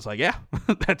 And it's like, yeah,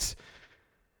 that's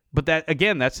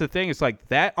the thing. It's like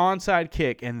that onside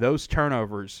kick and those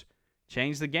turnovers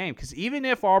change the game. Because even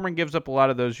if Auburn gives up a lot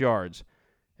of those yards,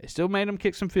 they still made them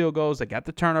kick some field goals. They got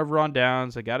the turnover on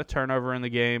downs. They got a turnover in the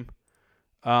game.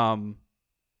 That's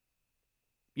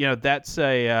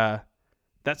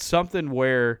something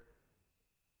where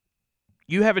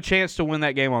you have a chance to win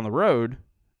that game on the road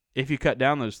if you cut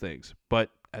down those things. But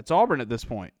that's Auburn at this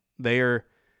point. They've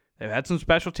had some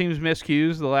special teams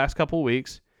miscues the last couple of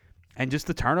weeks, and just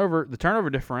the turnover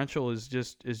differential is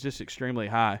just extremely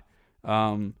high.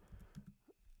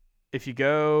 If you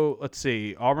go, let's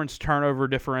see, Auburn's turnover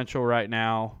differential right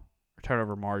now, or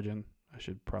turnover margin, I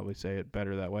should probably say it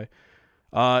better that way.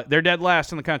 They're dead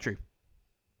last in the country,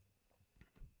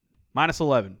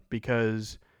 -11,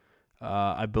 because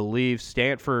I believe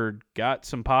Stanford got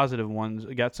some positive ones,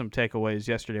 got some takeaways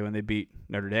yesterday when they beat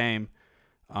Notre Dame.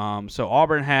 So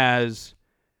Auburn has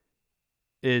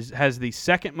the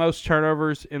second most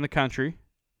turnovers in the country,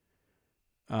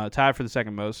 tied for the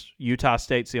second most. Utah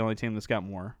State's the only team that's got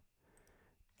more,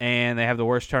 and they have the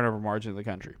worst turnover margin in the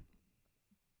country.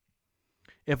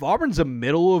 If Auburn's a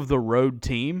middle of the road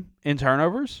team in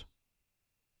turnovers,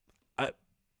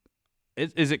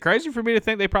 is it crazy for me to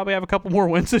think they probably have a couple more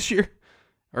wins this year,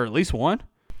 or at least one?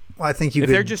 Well, I think the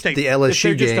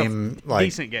LSU game, like,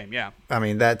 decent game, yeah. I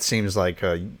mean, that seems like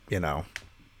I don't know.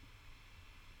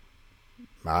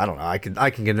 I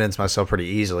can convince myself pretty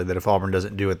easily that if Auburn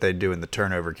doesn't do what they do in the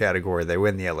turnover category, they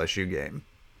win the LSU game.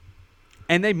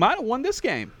 And they might have won this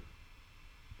game.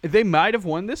 They might have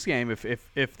won this game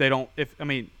if they don't.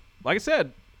 Like I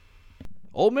said,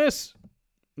 Ole Miss,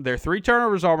 their 3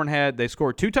 turnovers Auburn had, they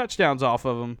scored 2 touchdowns off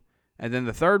of them, and then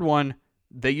the third one,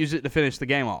 they used it to finish the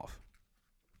game off.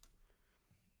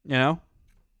 Now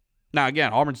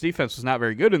again, Auburn's defense was not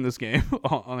very good in this game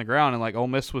on the ground, and like Ole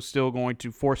Miss was still going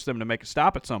to force them to make a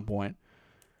stop at some point.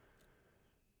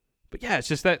 But yeah, it's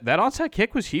just that onside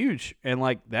kick was huge, and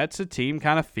like that's a team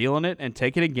kind of feeling it and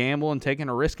taking a gamble and taking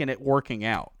a risk and it working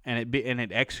out, and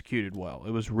it executed well.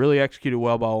 It was really executed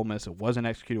well by Ole Miss. It wasn't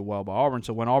executed well by Auburn.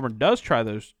 So when Auburn does try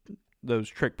those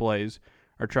trick plays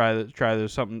or try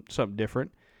those something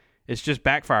different, it's just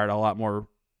backfired a lot more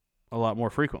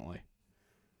frequently.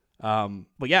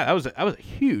 But yeah, that was a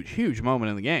huge moment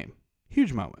in the game.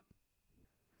 Huge moment.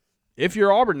 If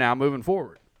you're Auburn now moving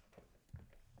forward,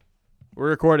 we're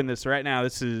recording this right now.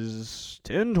 This is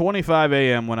 10:25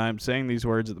 a.m. when I'm saying these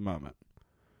words at the moment.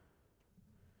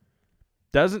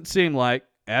 Doesn't seem like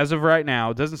as of right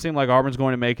now, it doesn't seem like Auburn's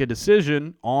going to make a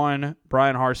decision on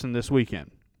Brian Harsin this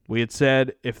weekend. We had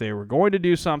said if they were going to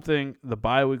do something, the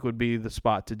bye week would be the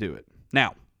spot to do it.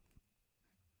 Now,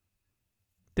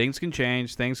 things can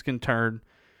change. Things can turn.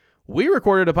 We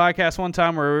recorded a podcast one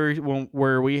time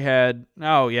where we had,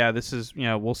 this is,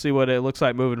 we'll see what it looks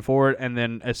like moving forward. And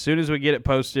then as soon as we get it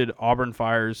posted, Auburn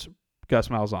fires Gus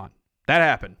Malzahn. That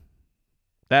happened.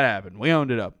 We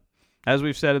owned it up, as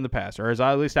we've said in the past, or as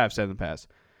at least I've said in the past.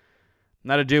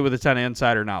 Not a dude with a ton of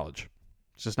insider knowledge.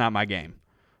 It's just not my game.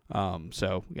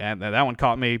 So that one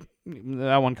caught me.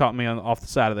 That one caught me off the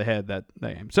side of the head. That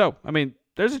game. So I mean,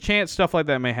 there's a chance stuff like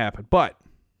that may happen, but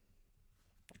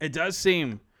it does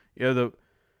seem, the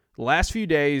last few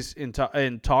days in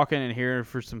talking and hearing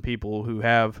from some people who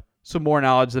have some more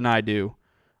knowledge than I do,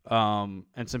 and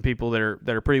some people that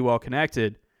are pretty well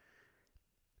connected.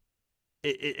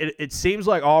 It seems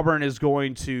like Auburn is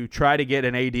going to try to get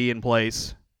an AD in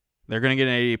place. They're going to get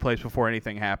an AD in place before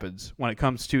anything happens when it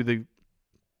comes to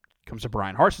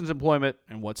Brian Harsin's employment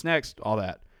and what's next, all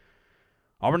that.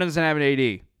 Auburn doesn't have an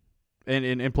AD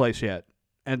in place yet.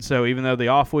 And so even though the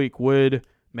off week would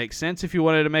make sense if you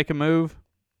wanted to make a move,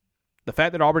 the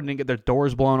fact that Auburn didn't get their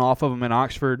doors blown off of them in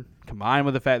Oxford, combined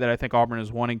with the fact that I think Auburn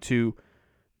is wanting to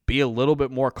be a little bit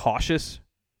more cautious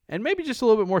and maybe just a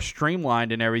little bit more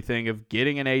streamlined in everything of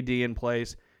getting an AD in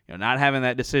place, not having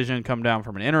that decision come down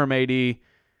from an interim AD,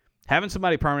 having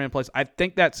somebody permanent in place. I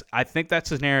think that's the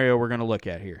scenario we're going to look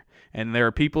at here. And there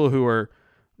are people who are,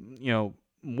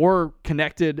 more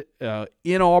connected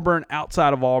in Auburn,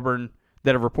 outside of Auburn,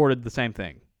 that have reported the same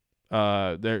thing.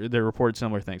 They reported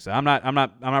similar things. So I'm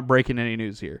not breaking any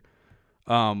news here,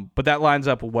 but that lines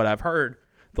up with what I've heard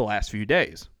the last few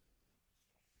days.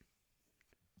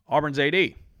 Auburn's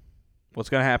AD. What's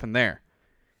going to happen there?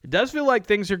 It does feel like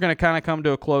things are going to kind of come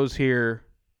to a close here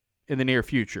in the near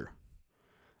future.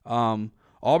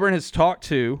 Auburn has talked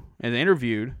to and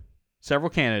interviewed several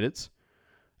candidates.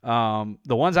 The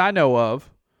ones I know of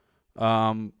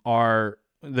are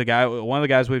one of the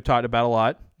guys we've talked about a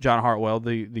lot, John Hartwell,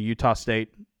 the Utah State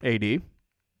AD. Rich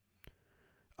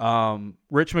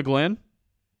McGlynn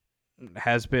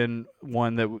has been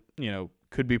one that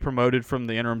could be promoted from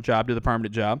the interim job to the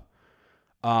permanent job.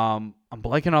 I'm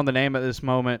blanking on the name at this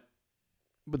moment,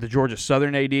 but the Georgia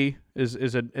Southern AD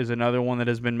is another one that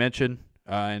has been mentioned,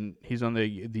 and he's on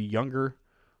the younger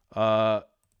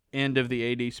end of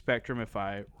the AD spectrum, if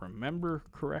I remember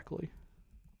correctly.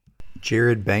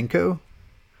 Jared Banco?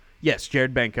 Yes,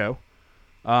 Jared Banco.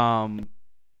 And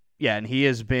he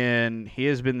has been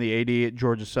the AD at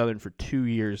Georgia Southern for 2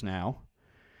 years now.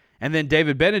 And then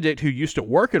David Benedict, who used to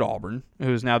work at Auburn,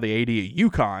 who is now the AD at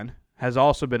UConn, has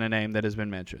also been a name that has been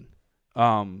mentioned.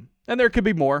 And there could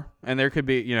be more, and there could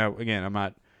be, again, I'm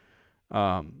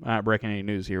not breaking any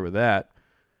news here with that.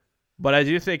 But I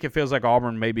do think it feels like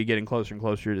Auburn may be getting closer and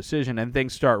closer to a decision, and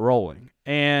things start rolling.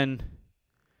 And,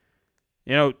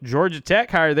 Georgia Tech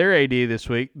hired their AD this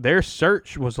week. Their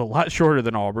search was a lot shorter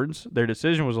than Auburn's. Their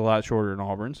decision was a lot shorter than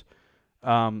Auburn's.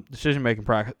 Decision-making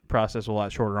process was a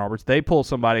lot shorter than Auburn's. They pulled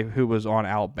somebody who was on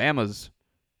Alabama's,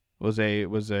 was a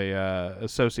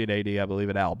associate AD, I believe,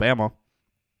 at Alabama.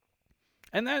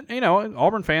 And that,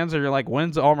 Auburn fans are like,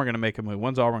 when's Auburn going to make a move?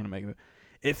 When's Auburn going to make a move?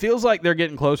 It feels like they're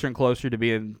getting closer and closer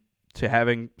to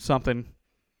having something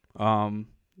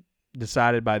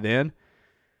decided by then.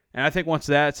 And I think once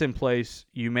that's in place,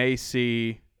 you may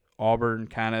see Auburn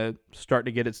kind of start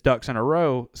to get its ducks in a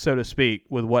row, so to speak,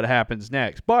 with what happens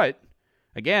next. But,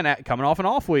 again, coming off an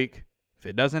off week, if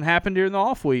it doesn't happen during the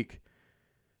off week,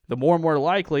 the more and more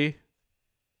likely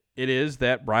it is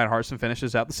that Brian Harsin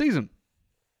finishes out the season.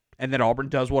 And that Auburn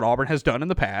does what Auburn has done in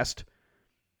the past,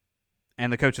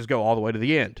 and the coaches go all the way to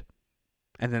the end.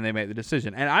 And then they make the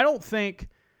decision. And I think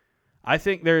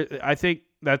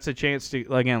that's a chance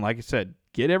to, again, like I said,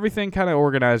 get everything kind of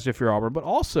organized if you're Auburn. But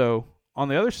also, on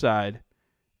the other side,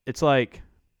 it's like,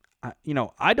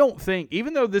 I don't think,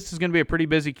 even though this is going to be a pretty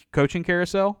busy coaching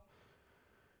carousel,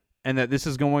 and that this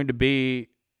is going to be,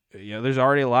 there's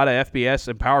already a lot of FBS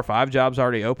and Power 5 jobs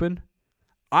already open.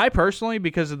 I personally,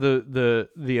 because of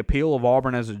the appeal of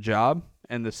Auburn as a job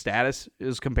and the status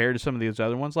is compared to some of these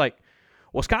other ones, like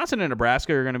Wisconsin and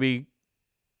Nebraska are going to be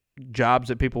jobs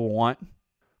that people want.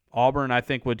 Auburn, I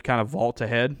think, would kind of vault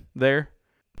ahead there.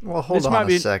 Well, hold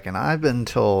on a second. I've been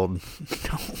told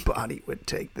nobody would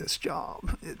take this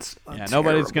job. It's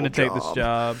nobody's going to take this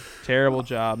job. Terrible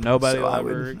job. Nobody will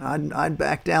ever. I'd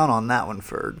back down on that one,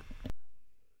 Ferg.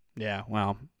 Yeah,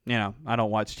 well, I don't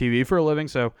watch TV for a living,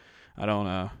 so I don't.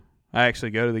 I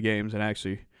actually go to the games and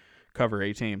actually cover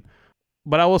a team.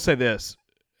 But I will say this: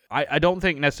 I don't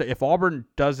think necessarily if Auburn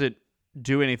doesn't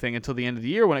do anything until the end of the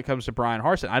year when it comes to Brian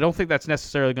Harsin. I don't think that's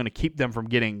necessarily going to keep them from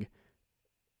getting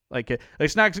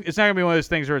it's not going to be one of those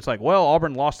things where it's like, well,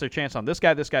 Auburn lost their chance on this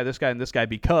guy, and this guy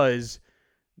because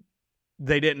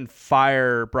they didn't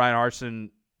fire Brian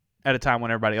Harsin at a time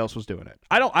when everybody else was doing it.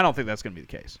 I don't think that's going to be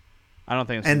the case. I don't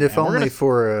think it's And if only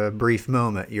for a brief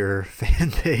moment, your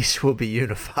fan base will be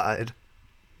unified.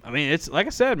 I mean, it's like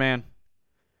I said, man.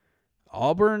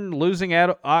 Auburn losing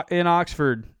in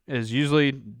Oxford is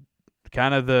usually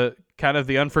kind of the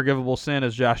unforgivable sin,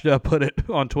 as Josh Dubb put it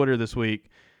on Twitter this week,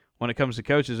 when it comes to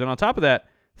coaches. And on top of that,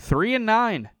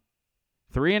 3-9.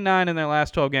 3-9 in their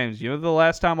last 12 games. You know the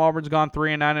last time Auburn's gone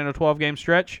 3-9 in a 12-game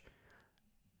stretch?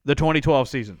 The 2012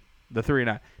 season. The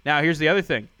 3-9. Now, here's the other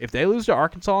thing. If they lose to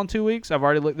Arkansas in 2 weeks, I've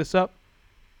already looked this up,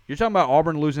 you're talking about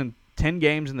Auburn losing 10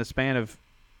 games in the span of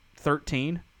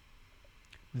 13.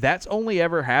 That's only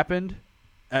ever happened,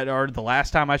 or the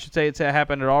last time I should say it's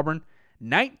happened at Auburn,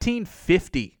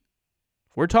 1950.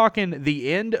 We're talking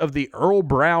the end of the Earl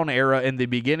Brown era and the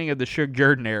beginning of the Shug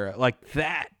Jordan era. Like,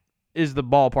 that is the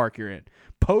ballpark you're in.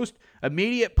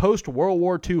 Immediate post-World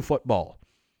War II football.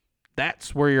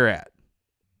 That's where you're at.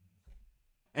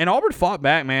 And Auburn fought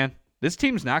back, man. This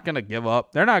team's not going to give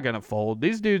up. They're not going to fold.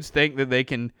 These dudes think that they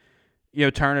can,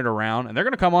 turn it around, and they're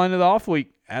going to come on into the off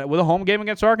week with a home game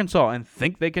against Arkansas and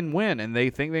think they can win, and they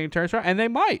think they can turn it around, and they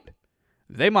might.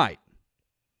 They might.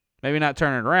 Maybe not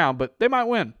turn it around, but they might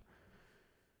win.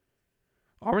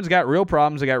 Auburn's got real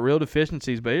problems. They got real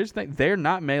deficiencies, but I just think they're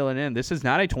not mailing in. This is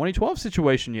not a 2012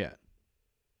 situation yet.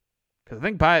 Because I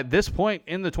think by this point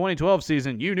in the 2012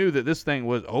 season, you knew that this thing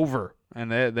was over,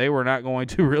 and they were not going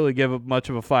to really give much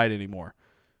of a fight anymore.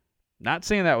 Not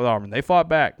seeing that with Auburn. They fought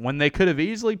back when they could have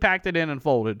easily packed it in and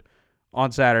folded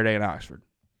on Saturday in Oxford.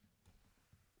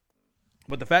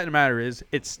 But the fact of the matter is,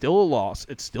 it's still a loss.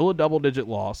 It's still a double-digit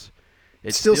loss.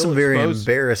 It's still some very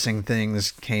embarrassing things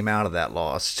came out of that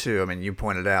loss, too. I mean, you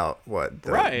pointed out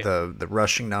the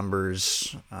rushing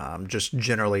numbers, just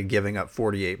generally giving up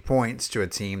 48 points to a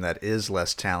team that is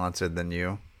less talented than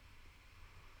you.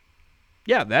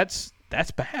 Yeah, that's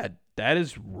bad. That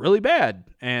is really bad.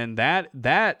 And that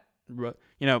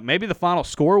maybe the final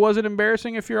score wasn't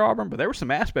embarrassing if you're Auburn, but there were some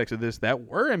aspects of this that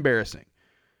were embarrassing.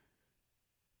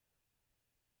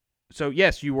 So,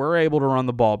 yes, you were able to run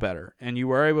the ball better, and you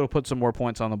were able to put some more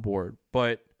points on the board,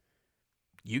 but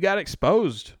you got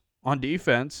exposed on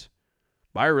defense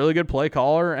by a really good play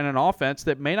caller and an offense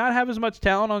that may not have as much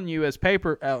talent on you as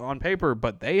on paper,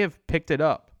 but they have picked it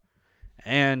up.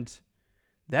 And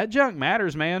that junk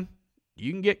matters, man.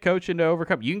 You can get coaching to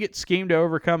overcome. You can get scheme to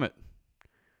overcome it.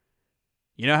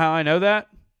 You know how I know that?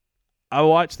 I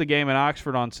watched the game in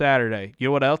Oxford on Saturday. You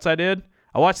know what else I did?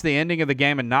 I watched the ending of the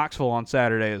game in Knoxville on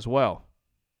Saturday as well.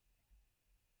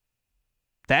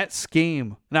 That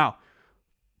scheme. Now,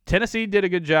 Tennessee did a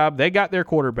good job. They got their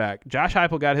quarterback. Josh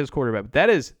Heupel got his quarterback.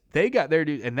 But they got their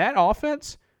dude. And that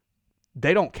offense,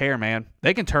 they don't care, man.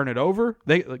 They can turn it over.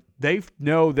 They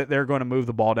know that they're going to move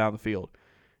the ball down the field.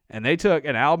 And they took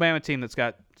an Alabama team that's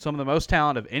got some of the most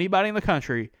talent of anybody in the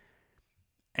country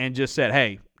and just said,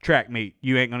 hey, track meet.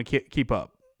 You ain't going to keep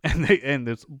up. And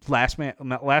this last man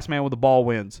with the ball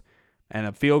wins. And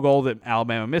a field goal that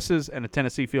Alabama misses and a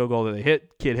Tennessee field goal that they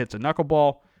hit. Kid hits a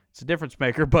knuckleball. It's a difference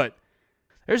maker. But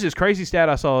there's this crazy stat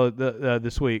I saw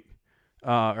this week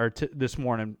this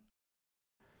morning.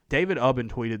 David Ubben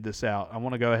tweeted this out. I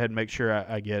want to go ahead and make sure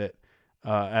I get it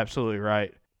absolutely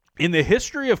right. In the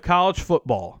history of college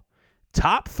football,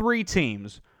 top 3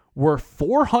 teams were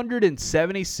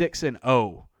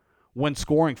 476-0 when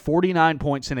scoring 49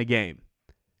 points in a game.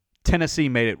 Tennessee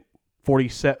made it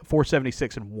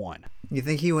 476-1. You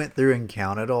think he went through and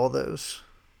counted all those?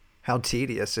 How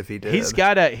tedious if he did. He's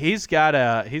got a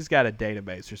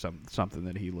database or something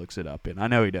that he looks it up in. I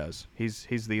know he does. He's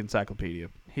the encyclopedia.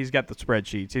 He's got the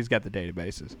spreadsheets. He's got the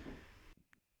databases.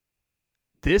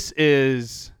 This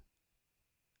is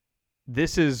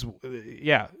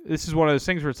one of those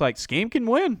things where it's like scheme can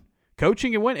win,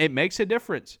 coaching can win. It makes a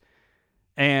difference.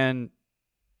 And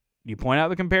you point out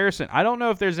the comparison. I don't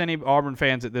know if there's any Auburn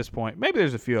fans at this point. Maybe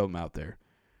there's a few of them out there.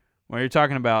 When you're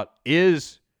talking about,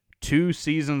 is 2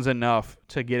 seasons enough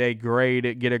to get a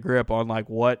grip on like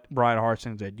what Brian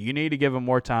Harsin said? Do you need to give him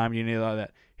more time? Do you need all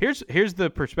that? Here's the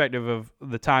perspective of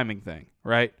the timing thing,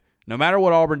 right? No matter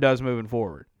what Auburn does moving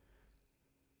forward.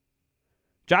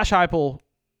 Josh Heupel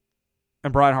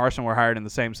and Brian Harsin were hired in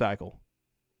the same cycle.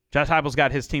 Josh Heupel's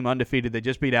got his team undefeated. They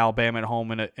just beat Alabama at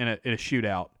home in a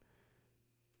shootout.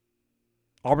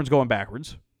 Auburn's going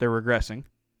backwards. They're regressing.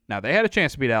 Now, they had a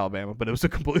chance to beat Alabama, but it was a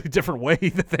completely different way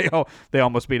that they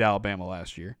almost beat Alabama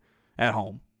last year at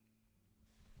home.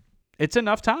 it's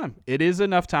enough time. It is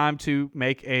enough time to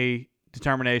make a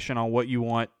determination on what you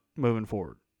want moving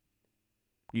forward.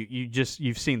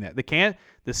 You've seen that.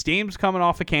 The steam's coming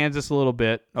off of Kansas a little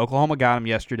bit. Oklahoma got them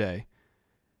yesterday.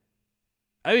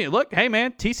 I mean, look, hey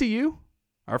man, TCU,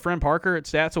 our friend Parker at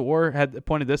Stats of War had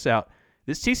pointed this out.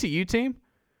 This TCU team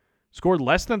scored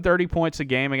less than 30 points a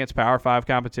game against Power 5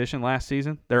 competition last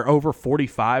season. They're over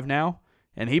 45 now.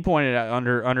 And he pointed out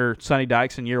under Sonny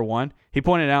Dykes in year one, he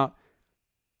pointed out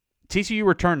TCU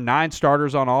returned 9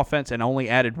 starters on offense and only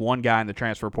added 1 guy in the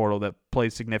transfer portal that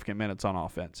played significant minutes on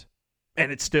offense.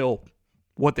 And it's still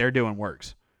what they're doing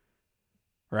works.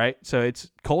 Right? So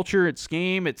it's culture, it's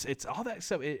scheme, it's all that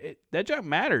stuff. That junk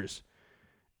matters.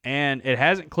 And it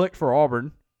hasn't clicked for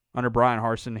Auburn under Brian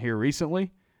Harsin here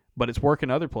recently, but it's working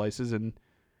other places, and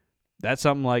that's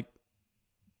something like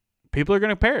people are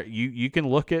going to pair it. You can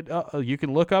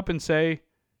look up and say,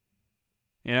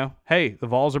 hey, the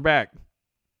Vols are back.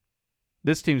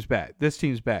 This team's back. This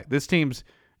team's back. This team's,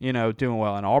 doing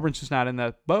well, and Auburn's just not in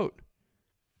that boat.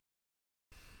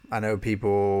 I know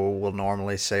people will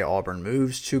normally say Auburn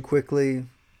moves too quickly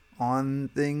on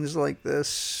things like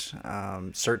this.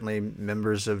 Certainly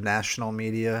members of national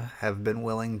media have been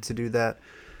willing to do that.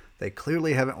 They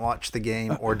clearly haven't watched the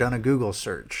game or done a Google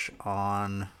search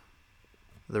on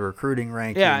the recruiting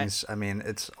rankings. Yeah. I mean,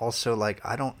 it's also like,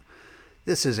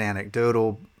 this is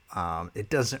anecdotal. It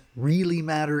doesn't really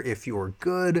matter if you're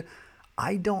good.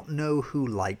 I don't know who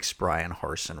likes Brian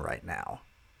Harsin right now.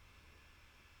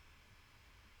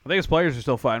 I think his players are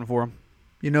still fighting for him.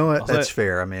 You know what? That's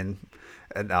fair. I mean,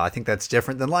 I think that's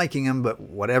different than liking him, but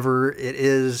whatever it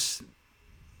is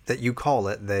that you call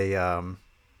it, they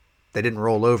didn't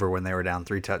roll over when they were down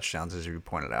 3 touchdowns, as you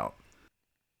pointed out.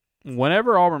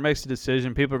 Whenever Auburn makes a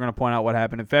decision, people are going to point out what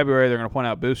happened in February. They're going to point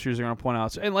out boosters. They're going to point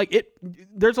out, and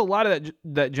there's a lot of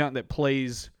that junk that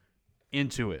plays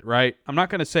into it, right? I'm not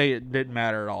going to say it didn't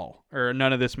matter at all, or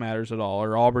none of this matters at all,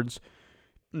 or Auburn's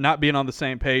not being on the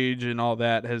same page and all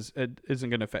that isn't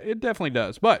going to affect. It definitely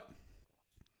does, but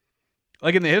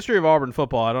like in the history of Auburn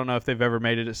football, I don't know if they've ever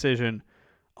made a decision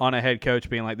on a head coach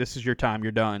being like, "This is your time,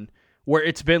 you're done," where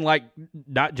it's been like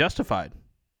not justified.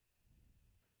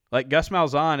 Like Gus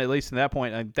Malzahn, at least in that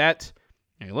point,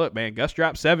 look, man, Gus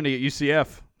dropped 70 at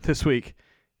UCF this week.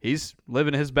 He's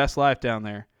living his best life down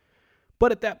there.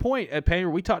 But at that point, at Painter,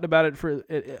 we talked about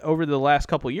it over the last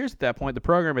couple of years. At that point, the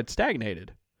program had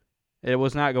stagnated. It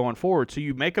was not going forward. So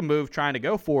you make a move trying to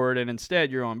go forward, and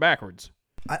instead you're going backwards.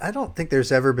 I don't think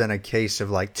there's ever been a case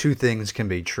of like two things can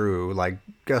be true. Like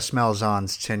Gus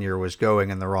Malzahn's tenure was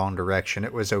going in the wrong direction.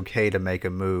 It was okay to make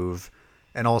a move.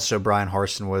 And also Brian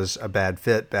Harsin was a bad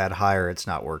fit, bad hire. It's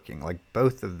not working. Like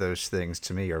both of those things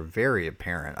to me are very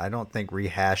apparent. I don't think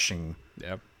rehashing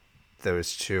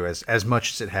those two as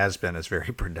much as it has been is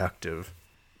very productive.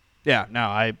 Yeah, no,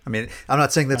 I mean, I'm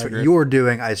not saying that's what you're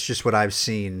doing. It's just what I've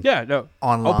seen.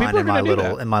 Online in my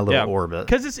little orbit.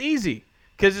 Because it's easy.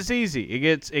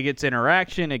 It gets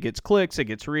interaction. It gets clicks. It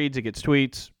gets reads. It gets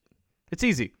tweets. It's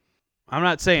easy. I'm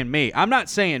not saying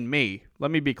me.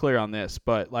 Let me be clear on this.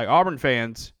 But like Auburn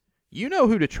fans, you know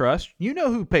who to trust. You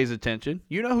know who pays attention.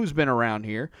 You know who's been around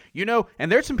here.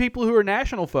 And there's some people who are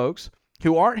national folks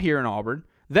who aren't here in Auburn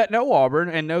that know Auburn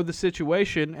and know the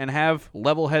situation and have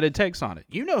level-headed takes on it.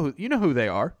 You know who they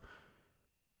are.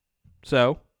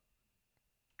 So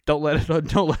don't let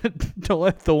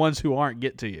the ones who aren't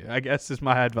get to you, I guess is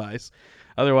my advice.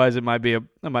 Otherwise, it might be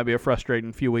a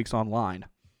frustrating few weeks online.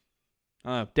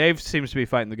 Dave seems to be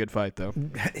fighting the good fight, though.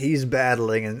 He's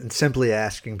battling and simply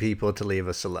asking people to leave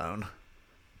us alone.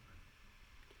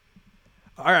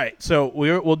 All right, so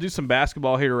we'll do some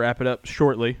basketball here to wrap it up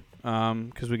shortly.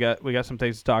 Because we got some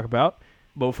things to talk about.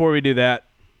 But before we do that,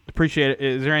 appreciate it.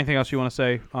 Is there anything else you want to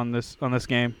say on this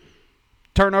game?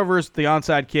 Turnovers, the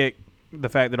onside kick, the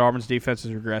fact that Auburn's defense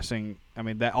is regressing. I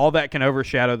mean, that all that can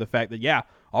overshadow the fact that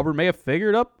Auburn may have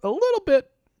figured up a little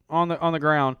bit on the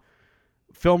ground.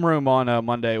 Film room on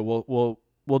Monday. We'll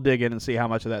dig in and see how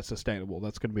much of that's sustainable.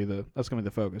 That's gonna be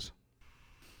the focus.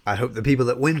 I hope the people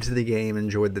that went to the game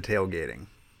enjoyed the tailgating.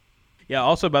 Yeah.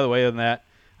 Also, by the way, on that.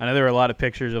 I know there were a lot of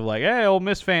pictures of like, hey, Ole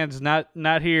Miss fans not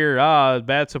here,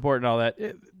 bad support and all that.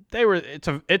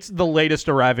 It's the latest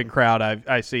arriving crowd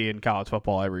I see in college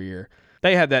football every year.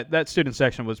 They had that student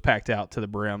section was packed out to the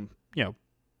brim,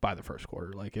 by the first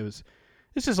quarter. Like it's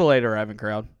just a late arriving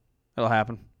crowd. That'll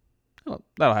happen.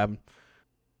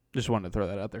 Just wanted to throw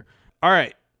that out there. All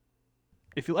right.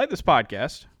 If you like this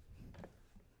podcast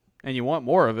and you want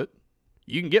more of it,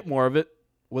 you can get more of it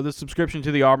with a subscription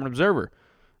to the Auburn Observer.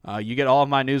 You get all of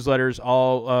my newsletters,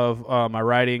 all of my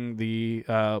writing, the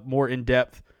more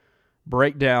in-depth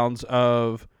breakdowns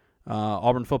of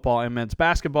Auburn football and men's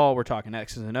basketball. We're talking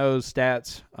X's and O's,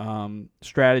 stats,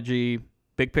 strategy,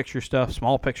 big picture stuff,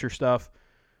 small picture stuff.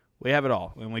 We have it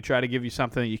all, and we try to give you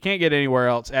something that you can't get anywhere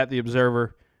else at the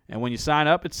Observer. And when you sign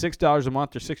up, it's $6 a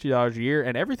month or $60 a year,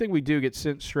 and everything we do gets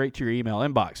sent straight to your email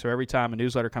inbox. So every time a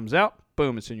newsletter comes out,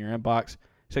 boom, it's in your inbox,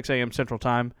 6 a.m. Central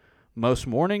Time most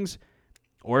mornings.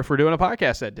 Or if we're doing a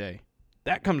podcast that day,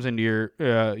 that comes into your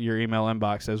email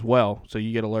inbox as well. So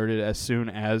you get alerted as soon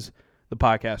as the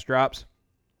podcast drops.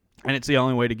 And it's the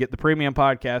only way to get the premium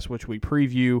podcast, which we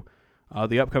preview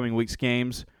the upcoming week's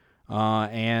games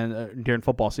and during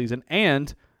football season.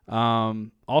 And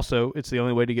also, it's the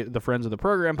only way to get the Friends of the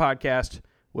Program podcast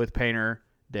with Painter,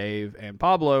 Dave, and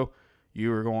Pablo.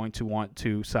 You are going to want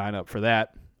to sign up for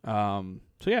that.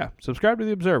 Subscribe to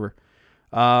the Observer.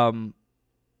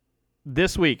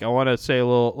 This week, I want to say a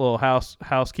little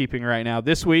housekeeping right now.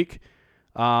 This week,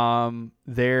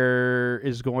 there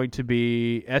is going to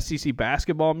be SEC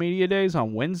basketball media days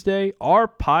on Wednesday. Our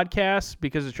podcast,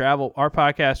 because of travel, our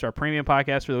premium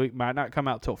podcast for the week might not come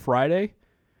out till Friday,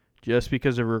 just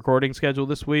because of recording schedule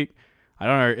this week. I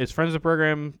don't know. Is Friends of the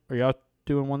Program, are y'all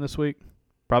doing one this week?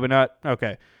 Probably not.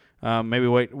 Okay. Maybe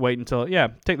wait until,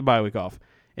 take the bye week off.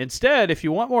 Instead, if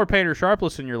you want more Painter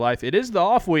Sharpless in your life, it is the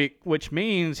off week, which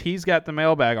means he's got the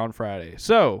mailbag on Friday.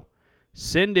 So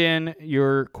send in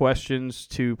your questions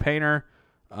to Painter.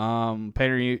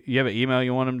 Painter, you have an email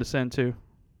you want him to send to?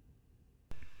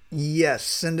 Yes,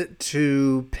 send it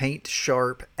to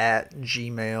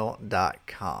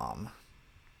paintsharp@gmail.com.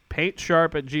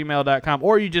 paintsharp@gmail.com,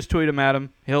 or you just tweet him at him.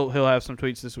 He'll have some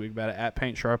tweets this week about it at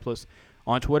paintsharpless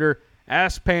on Twitter.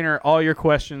 Ask Painter all your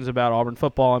questions about Auburn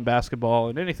football and basketball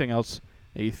and anything else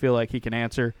that you feel like he can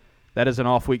answer. That is an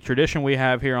off-week tradition we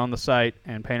have here on the site,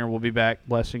 and Painter will be back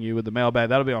blessing you with the mailbag.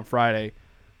 That'll be on Friday.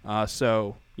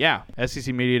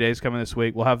 SEC Media Days coming this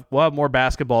week. We'll have more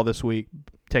basketball this week,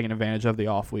 taking advantage of the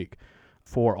off week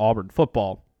for Auburn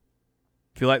football.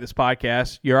 If you like this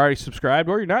podcast, you're already subscribed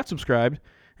or you're not subscribed,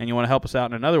 and you want to help us out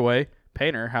in another way,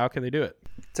 Painter, how can they do it?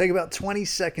 Take about 20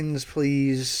 seconds,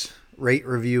 please. Rate,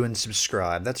 review, and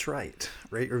subscribe. That's right.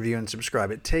 Rate, review, and subscribe.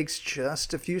 It takes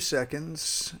just a few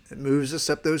seconds. It moves us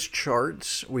up those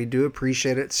charts. We do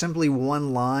appreciate it. Simply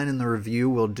one line in the review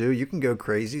will do. You can go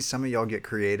crazy. Some of y'all get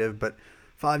creative, but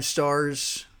 5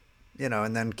 stars,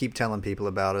 and then keep telling people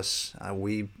about us.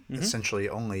 We essentially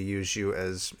only use you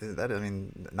as that. I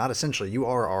mean, not essentially. You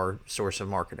are our source of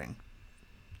marketing.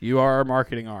 You are our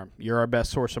marketing arm. You're our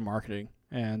best source of marketing.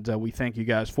 And we thank you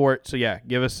guys for it. So,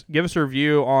 give us a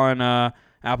review on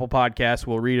Apple Podcasts.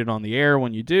 We'll read it on the air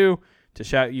when you do to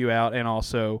shout you out and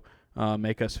also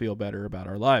make us feel better about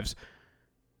our lives.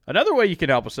 Another way you can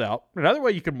help us out, another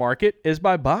way you can market is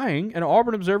by buying an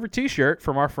Auburn Observer t-shirt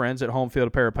from our friends at Home Field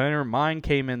Apparel Painter. Mine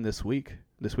came in this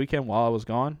weekend while I was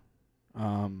gone.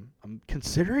 I'm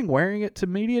considering wearing it to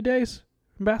media days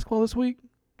in basketball this week.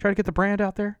 Try to get the brand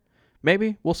out there.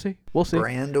 Maybe. We'll see.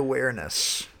 Brand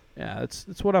awareness. Yeah,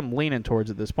 that's what I'm leaning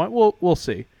towards at this point. We'll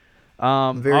see.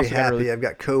 I'm very happy. I've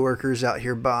got coworkers out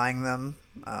here buying them.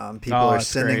 People are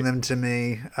sending them to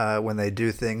me when they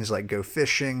do things like go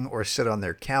fishing or sit on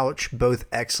their couch. Both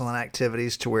excellent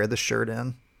activities to wear the shirt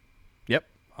in. Yep,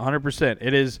 100%.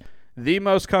 It is the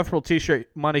most comfortable t-shirt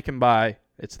money can buy.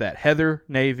 It's that heather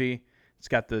navy. It's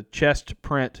got the chest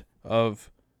print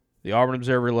of the Auburn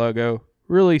Observer logo.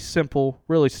 Really simple,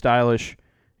 really stylish.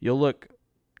 You'll look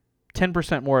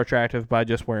 10% more attractive by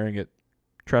just wearing it.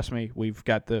 Trust me, we've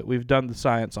done the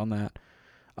science on that.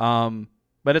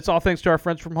 But it's all thanks to our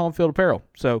friends from Home Field Apparel.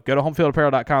 So go to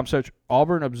homefieldapparel.com, search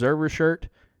Auburn Observer shirt,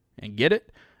 and get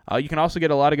it. You can also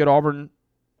get a lot of good Auburn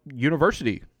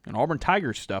University and Auburn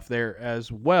Tigers stuff there as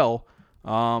well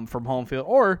from Home Field.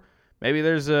 Or maybe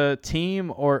there's a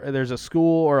team or there's a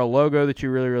school or a logo that you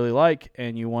really, really like,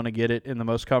 and you want to get it in the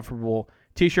most comfortable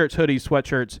T-shirts, hoodies,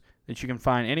 sweatshirts that you can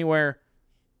find anywhere.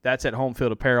 That's at Home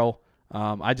Field Apparel.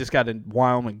 I just got a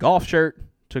Wyoming golf shirt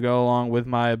to go along with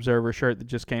my Observer shirt that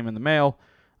just came in the mail.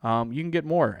 You can get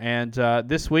more. And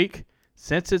this week,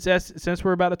 since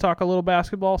we're about to talk a little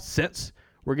basketball, since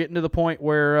we're getting to the point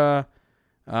where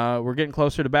we're getting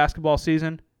closer to basketball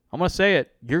season, I'm going to say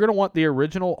it. You're going to want the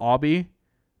original Aubie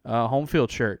home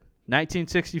field shirt.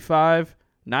 1965,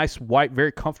 nice white,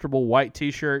 very comfortable white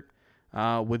T-shirt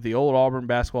with the old Auburn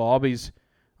basketball. Aubie's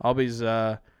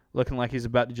looking like he's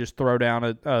about to just throw down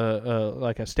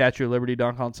like a Statue of Liberty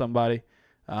dunk on somebody.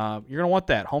 You're going to want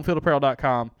that.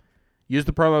 Homefieldapparel.com. Use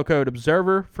the promo code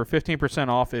OBSERVER for 15%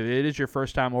 off if it is your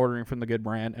first time ordering from the good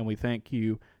brand. And we thank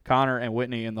you, Connor and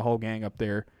Whitney and the whole gang up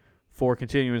there, for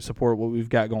continuing to support what we've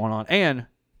got going on and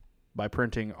by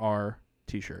printing our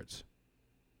T-shirts.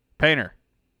 Painter,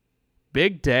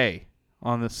 big day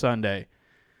on this Sunday.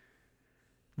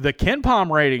 The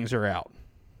KenPom ratings are out.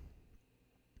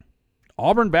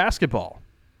 Auburn basketball,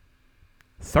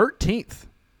 13th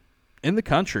in the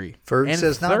country. Ferg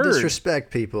says not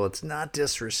disrespect, people. It's not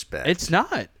disrespect. It's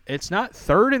not. It's not.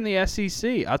 Third in the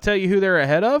SEC. I'll tell you who they're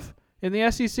ahead of in the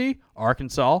SEC.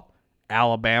 Arkansas,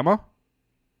 Alabama.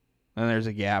 And there's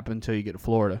a gap until you get to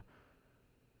Florida.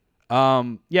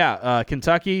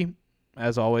 Kentucky,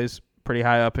 as always, pretty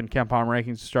high up in KenPom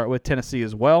rankings to start with. Tennessee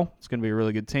as well. It's going to be a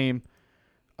really good team.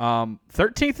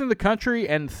 13th in the country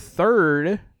and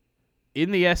third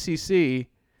in the SEC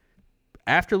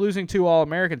after losing 2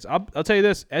 All-Americans. I'll tell you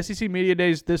this, SEC Media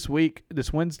Days this week,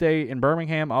 this Wednesday in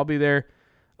Birmingham. I'll be there,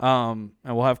 and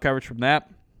we'll have coverage from that.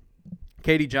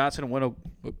 Katie Johnson and Wendell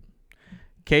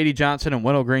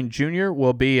Green Jr.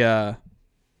 will be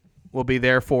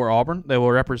there for Auburn. They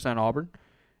will represent Auburn.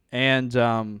 And,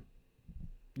 I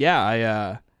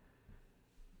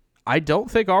don't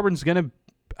think Auburn's going to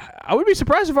 – I would be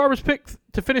surprised if Auburn's picked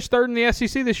to finish third in the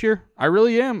SEC this year. I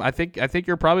really am. I think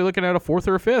you're probably looking at a 4th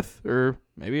or a 5th or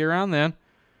maybe around then.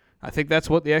 I think that's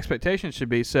what the expectation should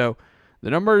be. So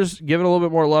the numbers giving a little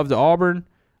bit more love to Auburn.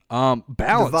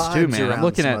 Balance, too, man. I'm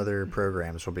looking at other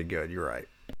programs will be good. You're right.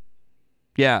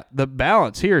 Yeah, the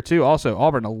balance here, too. Also,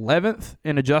 Auburn 11th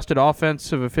in adjusted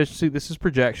offensive efficiency. This is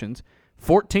projections.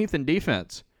 14th in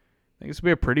defense. I think this will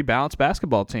be a pretty balanced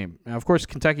basketball team. Now, of course,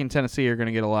 Kentucky and Tennessee are going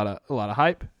to get a lot of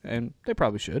hype, and they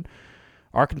probably should.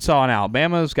 Arkansas and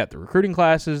Alabama's got the recruiting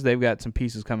classes. They've got some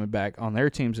pieces coming back on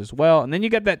their teams as well. And then you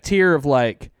got that tier of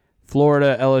like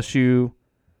Florida, LSU,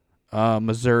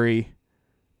 Missouri,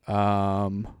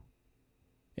 A&M,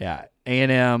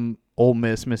 Ole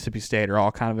Miss, Mississippi State are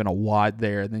all kind of in a wad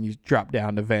there. And then you drop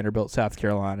down to Vanderbilt, South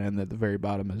Carolina, and at the very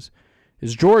bottom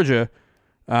is Georgia.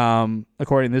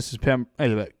 According to this is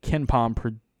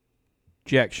KenPom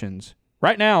projections.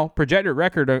 Right now, projected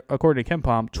record according to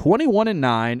KenPom,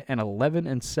 21-9 and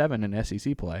 11-7 in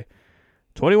SEC play.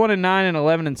 21-9 and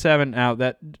 11-7. Now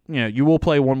that you will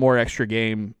play one more extra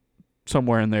game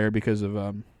somewhere in there because of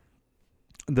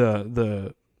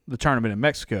the tournament in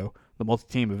Mexico, the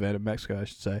multi-team event in Mexico, I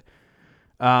should say.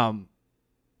 But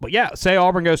yeah, say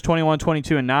Auburn goes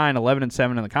 21-22-9,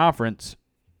 11-7 in the conference.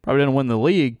 Probably didn't win the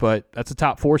league, but that's a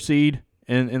top 4 seed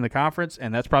in the conference,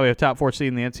 and that's probably a top 4 seed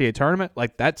in the NCAA tournament.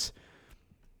 Like that's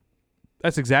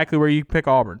exactly where you pick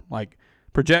Auburn. Like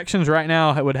projections right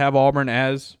now would have Auburn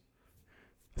as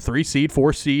 3 seed,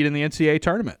 4 seed in the NCAA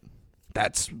tournament.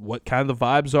 That's what kind of the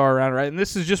vibes are around, right? And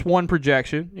this is just one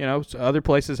projection. So other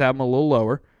places have them a little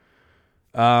lower.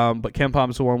 But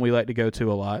KenPom is the one we like to go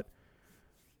to a lot.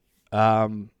 By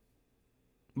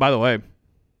the way,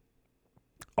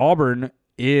 Auburn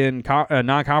in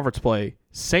non-conference play,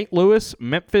 St. Louis,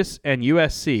 Memphis, and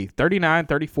USC, 39,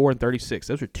 34, and 36.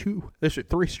 Those are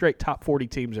 3 straight top 40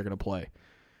 teams they're going to play.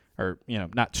 Or,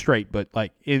 not straight, but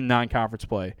like in non-conference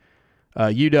play.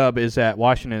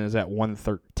 Washington is at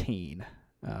 113.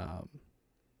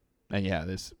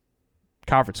 This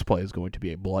conference play is going to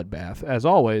be a bloodbath, as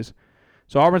always.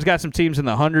 So Auburn's got some teams in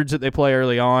the hundreds that they play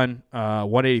early on.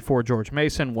 184 George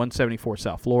Mason, 174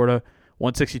 South Florida,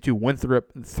 162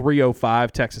 Winthrop,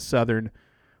 305 Texas Southern,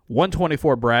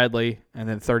 124 Bradley, and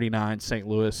then 39 St.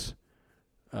 Louis,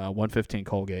 115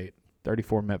 Colgate,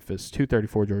 34 Memphis,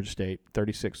 234 Georgia State,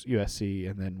 36 USC,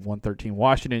 and then 113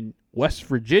 Washington. West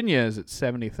Virginia is at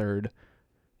 73rd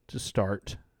to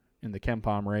start in the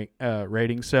KenPom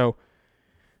rating. So,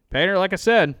 Painter, like I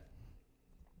said,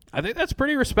 I think that's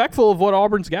pretty respectful of what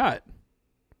Auburn's got.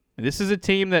 And this is a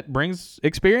team that brings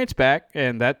experience back,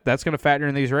 and that's going to factor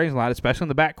in these ratings a lot, especially in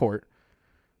the backcourt.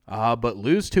 But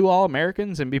lose 2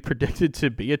 All-Americans and be predicted to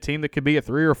be a team that could be a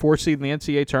 3 or 4 seed in the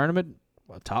NCAA tournament,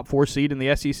 a top 4 seed in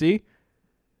the SEC,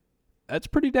 that's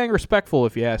pretty dang respectful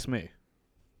if you ask me.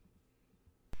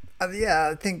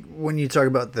 I think when you talk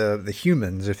about the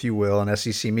humans, if you will, in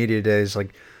SEC Media Days,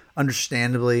 like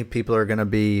understandably, people are going to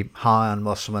be high on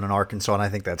Musselman and Arkansas, and I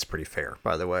think that's pretty fair,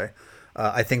 by the way.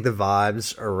 I think the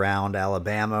vibes around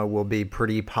Alabama will be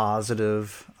pretty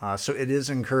positive. So it is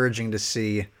encouraging to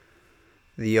see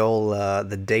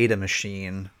the data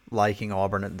machine liking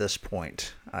Auburn at this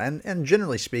point. And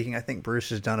generally speaking, I think Bruce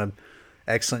has done an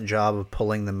excellent job of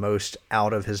pulling the most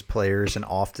out of his players and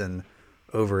often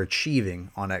overachieving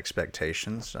on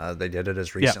expectations. They did it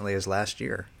as recently as last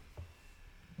year.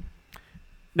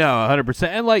 No, 100%.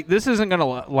 And, this isn't going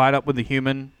to line up with the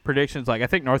human predictions. I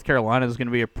think North Carolina is going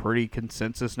to be a pretty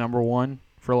consensus number 1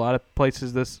 for a lot of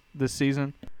places this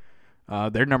season.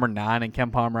 They're number 9 in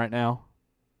KenPom right now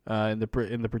in the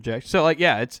projection. So,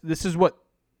 this is what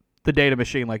the data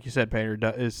machine, like you said,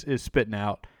 Painter, is spitting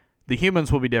out. The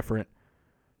humans will be different.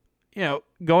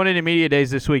 going into media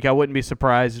days this week, I wouldn't be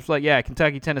surprised. It's like, yeah,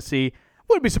 Kentucky, Tennessee.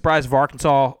 Wouldn't be surprised if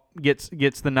Arkansas gets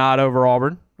the nod over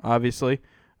Auburn, obviously.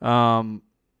 And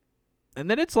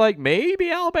then it's like maybe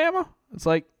Alabama. It's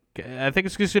like, I think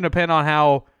it's just going to depend on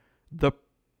how the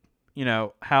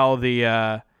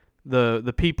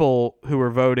people who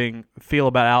are voting feel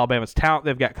about Alabama's talent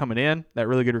they've got coming in, that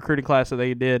really good recruiting class that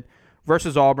they did,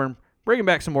 versus Auburn, bringing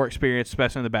back some more experience,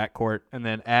 especially in the backcourt, and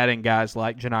then adding guys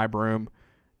like Janai Broome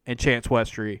and Chance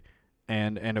Westry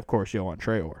and of course Yohan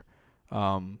Traore.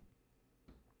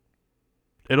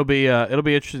 It'll be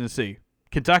interesting to see.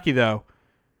 Kentucky, though,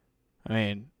 I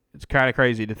mean, it's kind of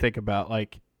crazy to think about.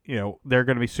 Like, they're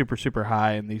going to be super, super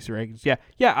high in these rankings.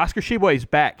 Yeah, Oscar Tshiebwe's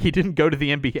back. He didn't go to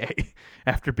the NBA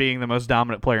after being the most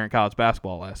dominant player in college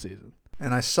basketball last season.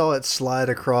 And I saw it slide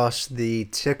across the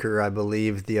ticker, I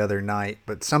believe, the other night.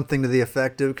 But something to the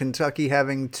effect of Kentucky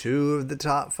having 2 of the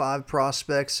top 5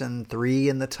 prospects and 3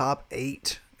 in the top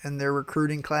 8 in their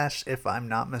recruiting class, if I'm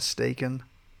not mistaken.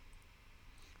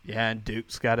 Yeah, and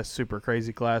Duke's got a super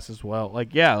crazy class as well.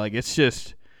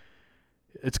 It's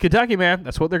Kentucky, man.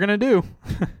 That's what they're going to do.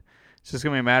 It's just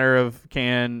going to be a matter of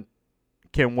can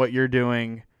what you're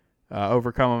doing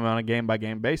overcome them on a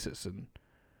game-by-game basis, and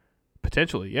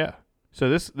potentially, yeah. So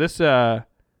this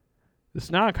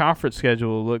non-conference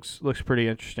schedule looks pretty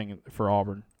interesting for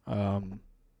Auburn.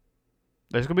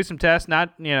 There's going to be some tests.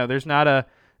 There's not a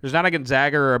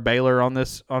Gonzaga or a Baylor on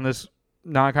this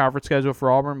non-conference schedule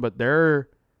for Auburn, but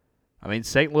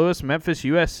St. Louis, Memphis,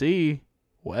 USC,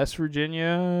 West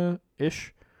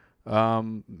Virginia-ish.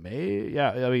 Those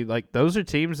are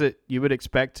teams that you would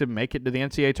expect to make it to the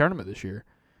NCAA tournament this year.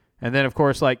 And then, of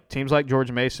course, like teams like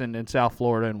George Mason and South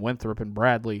Florida and Winthrop and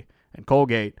Bradley and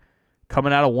Colgate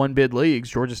coming out of one-bid leagues,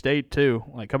 Georgia State too,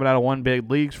 like coming out of one-bid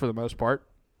leagues for the most part.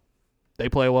 They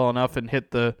play well enough and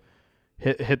hit the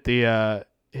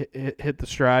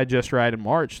stride just right in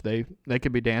March. They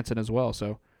could be dancing as well.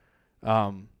 So,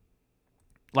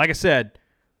 like I said,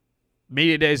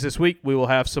 media days this week. We will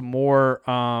have some more.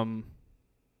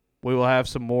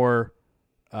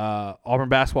 Auburn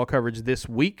basketball coverage this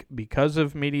week because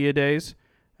of media days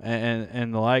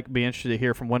and the like. Be interested to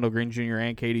hear from Wendell Green Jr.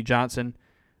 and Katie Johnson.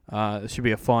 This should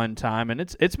be a fun time, and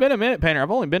it's been a minute, Painter.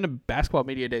 I've only been to basketball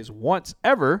media days once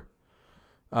ever,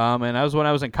 and that was when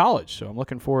I was in college. So I'm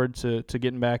looking forward to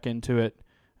getting back into it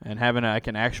and having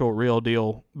an actual real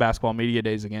deal basketball media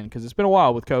days again, because it's been a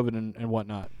while with COVID and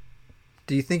whatnot.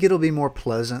 Do you think it'll be more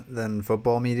pleasant than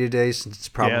football media days, since it's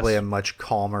probably a much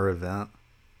calmer event?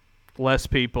 Less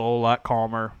people, a lot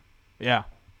calmer. Yeah.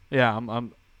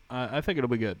 I think it'll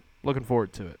be good. Looking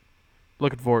forward to it.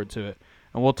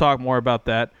 And we'll talk more about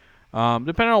that.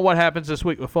 Depending on what happens this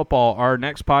week with football, our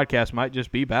next podcast might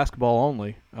just be basketball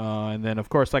only. And then, of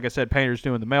course, like I said, Painter's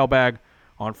doing the mailbag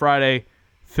on Friday,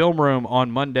 Film Room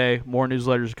on Monday. More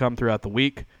newsletters come throughout the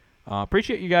week.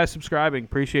 Appreciate you guys subscribing.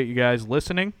 Appreciate you guys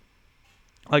listening.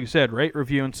 Like I said, rate,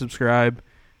 review, and subscribe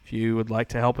if you would like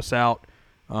to help us out.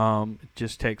 It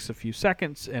just takes a few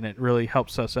seconds, and it really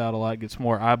helps us out a lot. Gets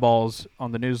more eyeballs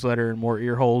on the newsletter and more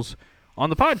ear holes on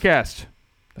the podcast.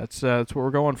 That's what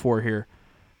we're going for here.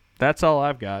 That's all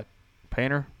I've got.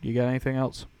 Painter, do you got anything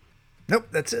else? Nope,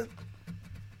 that's it.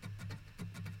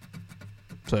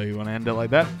 So you want to end it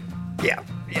like that? Yeah.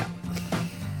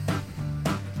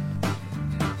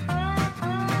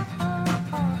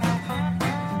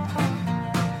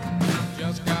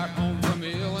 Just got home from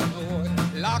Illinois,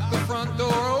 locked the front door,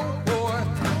 oh boy.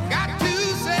 Got to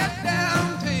sit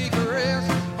down, take a rest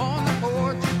on the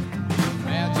porch.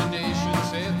 Imagination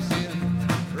sets in,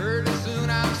 pretty soon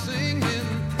I'm singing.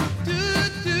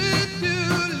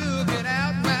 Looking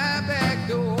out my back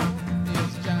door.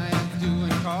 This giant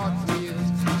doing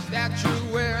cartwheels,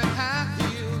 statue wearing high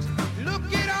heels.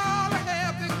 Look at all the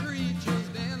happy creatures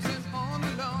dancing on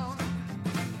the lawn.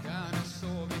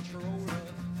 Dinosaur controller,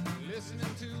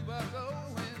 listening to Buffalo.